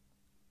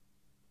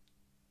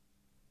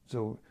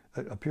 So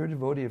a pure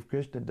devotee of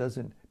Krishna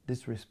doesn't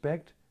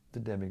disrespect the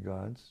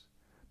demigods,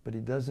 but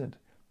he doesn't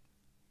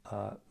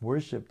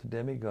worship the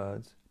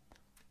demigods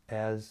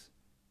as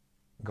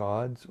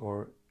gods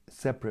or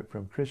separate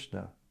from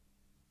Krishna.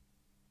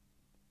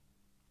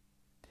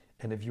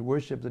 And if you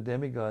worship the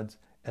demigods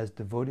as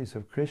devotees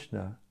of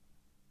Krishna,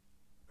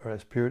 or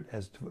as pure,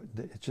 it's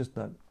just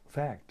not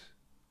fact.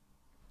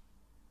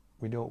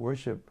 We don't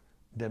worship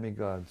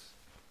demigods,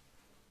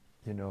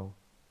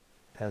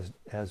 as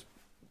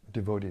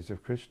devotees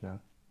of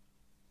Krishna.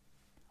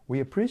 We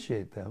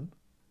appreciate them.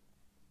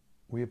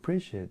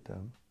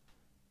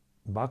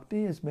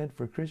 Bhakti is meant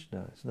for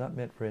Krishna. It's not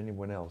meant for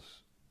anyone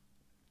else.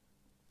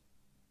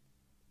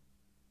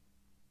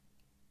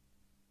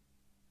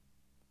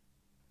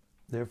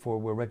 Therefore,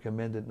 we're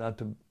recommended not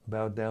to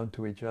bow down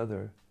to each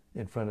other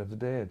in front of the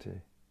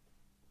deity.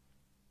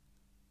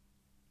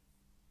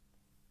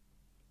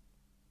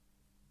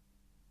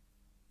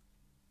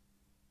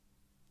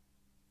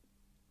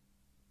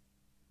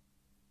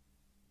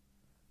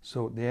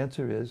 So the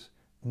answer is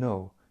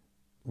no.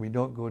 We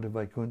don't go to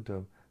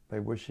Vaikuntha by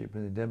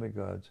worshipping the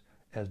demigods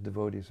as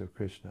devotees of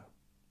Krishna.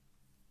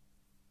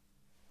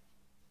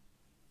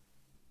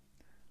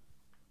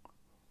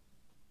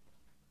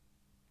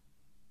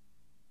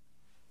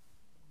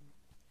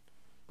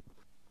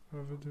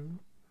 Avadut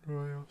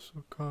Roy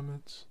also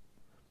comments.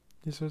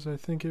 He says, I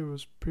think it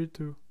was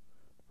Prithu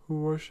who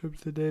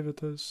worshipped the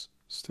Devatas,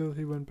 still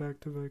he went back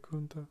to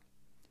Vaikuntha.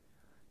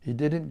 He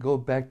didn't go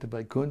back to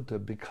Vaikuntha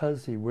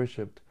because he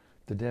worshipped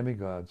the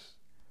demigods.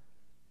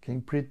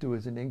 King Prithu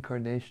is an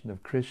incarnation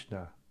of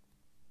Krishna.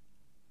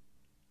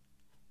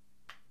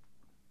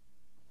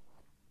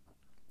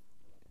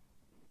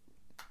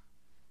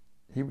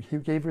 He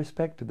gave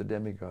respect to the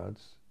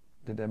demigods.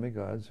 The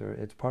demigods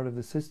it's part of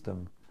the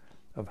system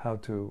of how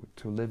to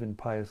live in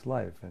pious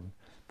life. And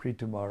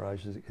Prithu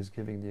Maharaj is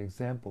giving the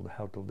example of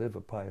how to live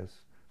a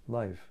pious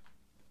life.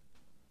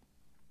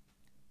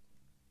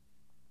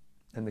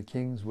 And the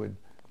kings would,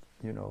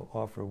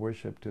 offer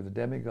worship to the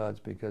demigods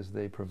because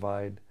they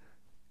provide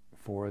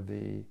for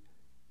the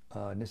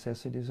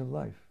necessities of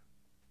life.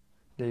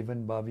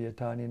 Devan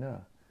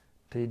bhavyatanina,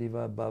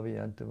 tediva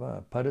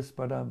bhavyantava,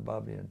 parasparam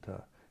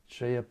bhavyanta,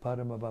 shreya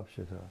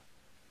paramabhapshata.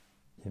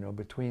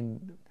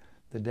 Between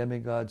the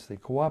demigods, they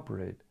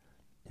cooperate,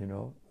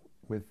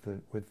 with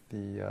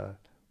the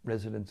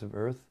residents of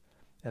earth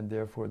and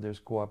therefore there's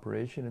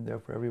cooperation, and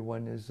therefore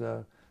everyone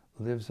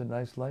lives a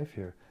nice life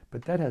here.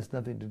 But that has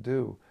nothing to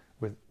do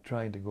with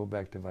trying to go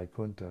back to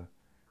Vaikuntha.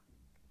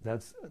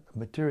 That's a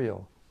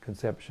material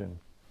conception.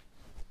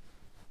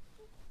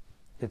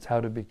 It's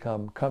how to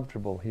become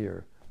comfortable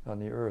here on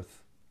the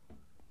earth.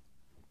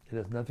 It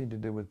has nothing to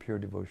do with pure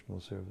devotional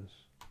service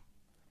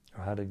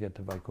or how to get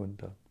to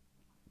Vaikuntha.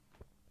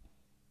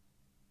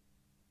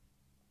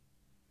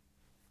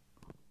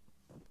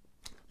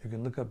 You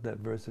can look up that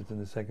verse, it's in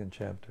the 2nd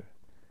chapter.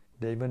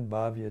 Devan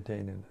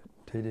bhavyatena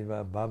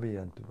tedeva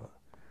bhavyantava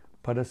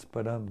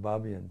parasparam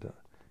bhavyanta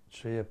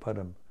shreya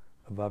param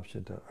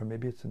avapshata. Or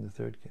maybe it's in the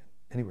 3rd.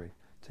 Anyway,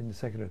 it's in the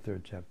 2nd or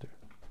 3rd chapter.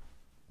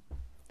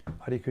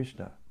 Hare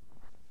Krishna.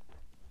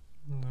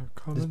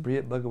 This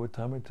Brihad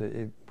Bhagavatamrita,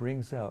 it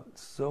brings out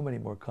so many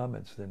more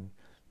comments than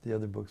the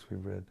other books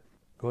we've read.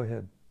 Go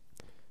ahead.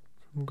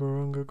 From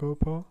Gauranga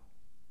Gopal.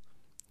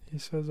 He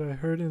says, I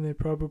heard in a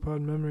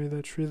Prabhupada memory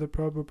that Srila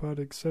Prabhupada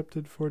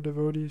accepted for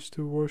devotees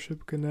to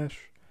worship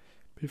Ganesh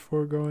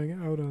before going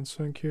out on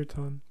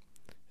Sankirtan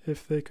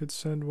if they could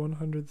send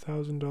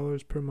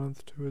 $100,000 per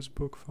month to his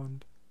book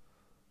fund.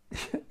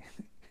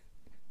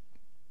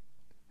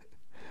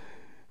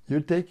 You're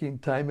taking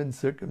time and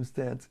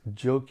circumstance,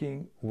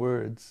 joking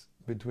words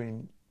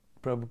between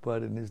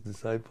Prabhupada and his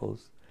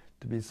disciples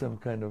to be some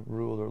kind of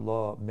rule or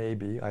law,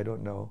 maybe, I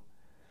don't know.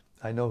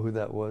 I know who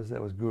that was.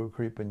 That was Guru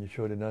Kripa and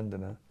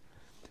Yashodanandana.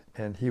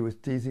 And he was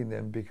teasing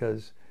them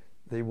because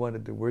they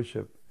wanted to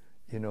worship,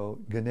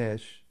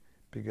 Ganesh,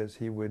 because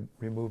he would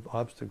remove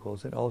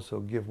obstacles and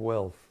also give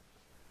wealth,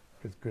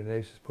 because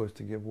Ganesh is supposed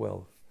to give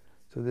wealth.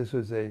 So this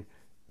was a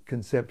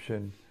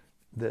conception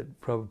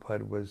that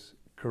Prabhupada was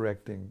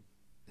correcting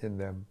in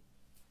them.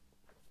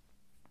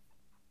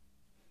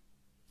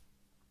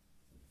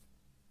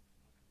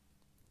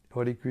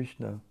 Hare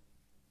Krishna.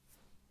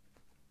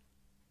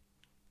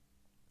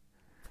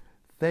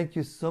 Thank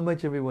you so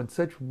much, everyone.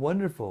 Such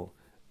wonderful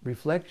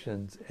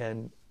reflections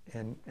and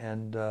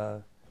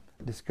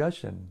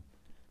discussion.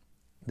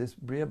 This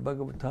Brihad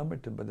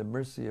Bhagavatamrita, by the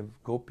mercy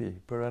of Gopi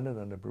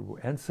Paranadhana Prabhu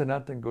and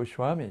Sanatana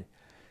Goswami,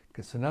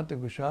 because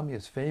Sanatana Goswami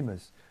is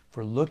famous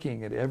for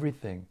looking at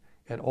everything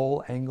at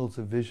all angles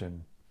of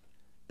vision.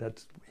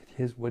 That's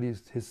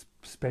his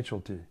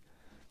specialty.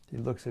 He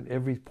looks at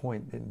every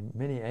point in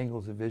many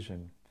angles of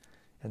vision,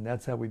 and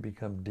that's how we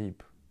become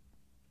deep.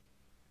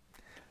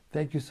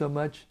 Thank you so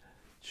much.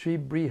 Shri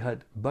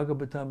Brihad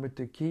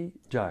Bhagavatamrita ki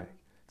jai.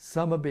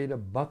 Samaveta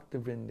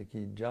Bhaktavrinda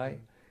ki jai.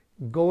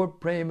 Gaur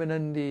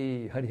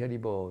Premanandi. Hari Hari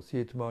Bol. See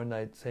you tomorrow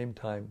night, same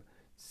time,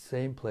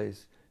 same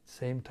place,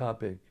 same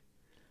topic.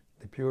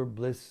 The pure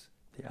bliss,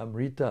 the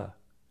Amrita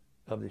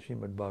of the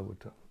Srimad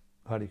Bhagavatam.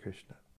 Hare Krishna.